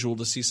 really unusual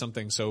to see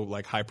something so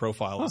like high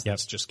profile as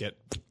this just get,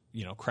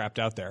 crapped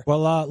out there.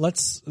 Well,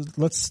 let's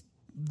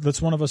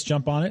one of us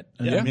jump on it.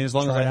 And I mean, as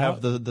long as I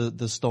have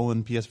the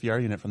stolen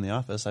PSVR unit from the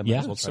office, I might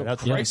as well try it out.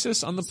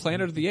 Crisis on the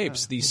Planet of the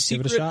Apes, the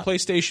secret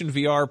PlayStation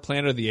VR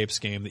Planet of the Apes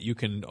game that you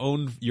can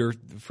own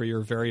for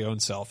your very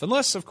own self.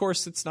 Unless, of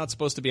course, it's not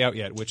supposed to be out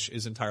yet, which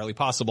is entirely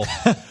possible.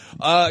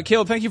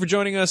 Caleb, thank you for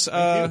joining us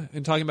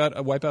and talking about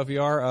Wipeout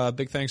VR.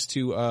 Big thanks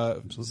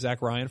to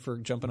Zach Ryan for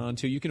jumping on,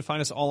 too. You can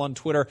find us all on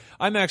Twitter.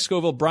 I'm Max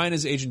Scoville. Brian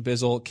is Agent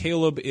Bizzle.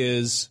 Caleb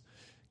is...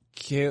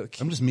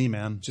 I'm just me,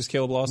 man. Just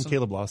Caleb Lawson?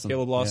 Caleb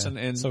Lawson.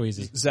 And so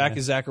easy. Zach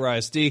is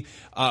Zacharias D.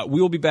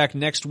 We will be back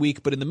next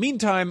week, but in the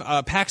meantime,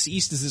 PAX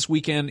East is this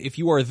weekend. If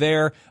you are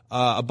there,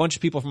 a bunch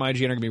of people from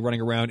IGN are going to be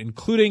running around,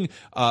 including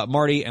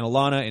Marty and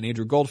Alana and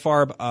Andrew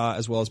Goldfarb,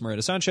 as well as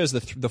Marietta Sanchez.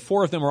 The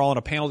four of them are all on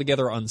a panel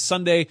together on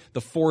Sunday, the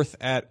 4th,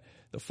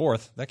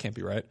 that can't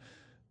be right.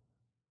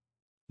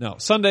 No,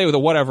 Sunday with a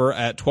whatever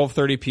at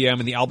 12:30 p.m.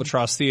 in the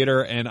Albatross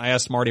Theater, and I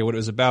asked Marty what it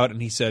was about,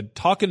 and he said,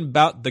 talking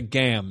about the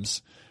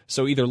gams.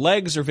 So either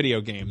legs or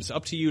video games.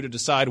 Up to you to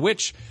decide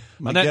which.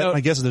 My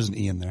guess is there's an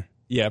E in there.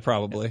 Yeah,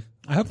 probably.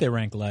 I hope they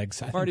rank legs.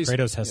 I think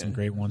Kratos has some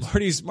great ones.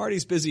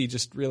 Marty's busy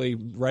just really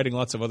writing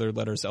lots of other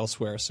letters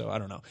elsewhere, so I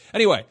don't know.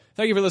 Anyway,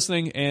 thank you for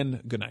listening,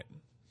 and good night.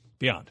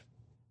 Beyond.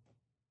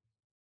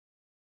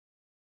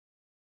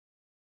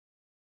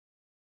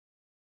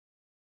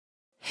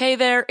 Hey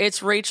there,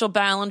 it's Rachel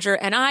Ballinger,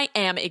 and I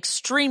am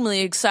extremely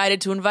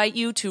excited to invite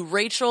you to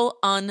Rachel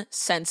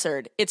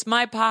Uncensored. It's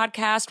my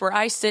podcast where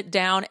I sit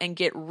down and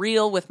get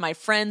real with my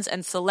friends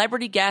and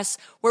celebrity guests,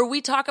 where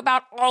we talk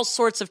about all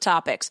sorts of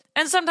topics.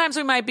 And sometimes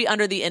we might be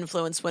under the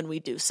influence when we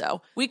do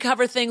so. We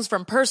cover things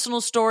from personal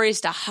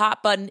stories to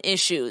hot button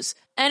issues.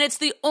 And it's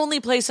the only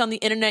place on the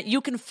internet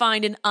you can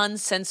find an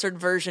uncensored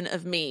version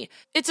of me.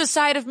 It's a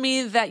side of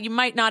me that you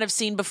might not have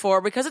seen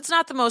before because it's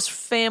not the most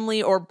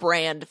family or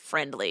brand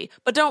friendly.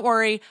 But don't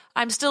worry,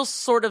 I'm still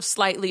sort of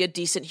slightly a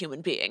decent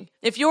human being.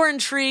 If you're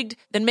intrigued,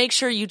 then make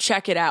sure you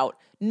check it out.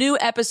 New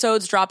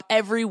episodes drop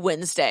every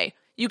Wednesday.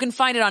 You can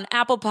find it on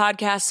Apple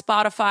Podcasts,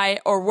 Spotify,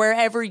 or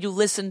wherever you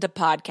listen to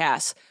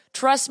podcasts.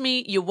 Trust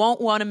me, you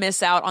won't want to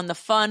miss out on the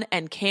fun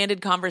and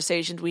candid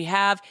conversations we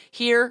have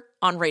here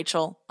on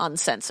Rachel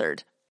Uncensored.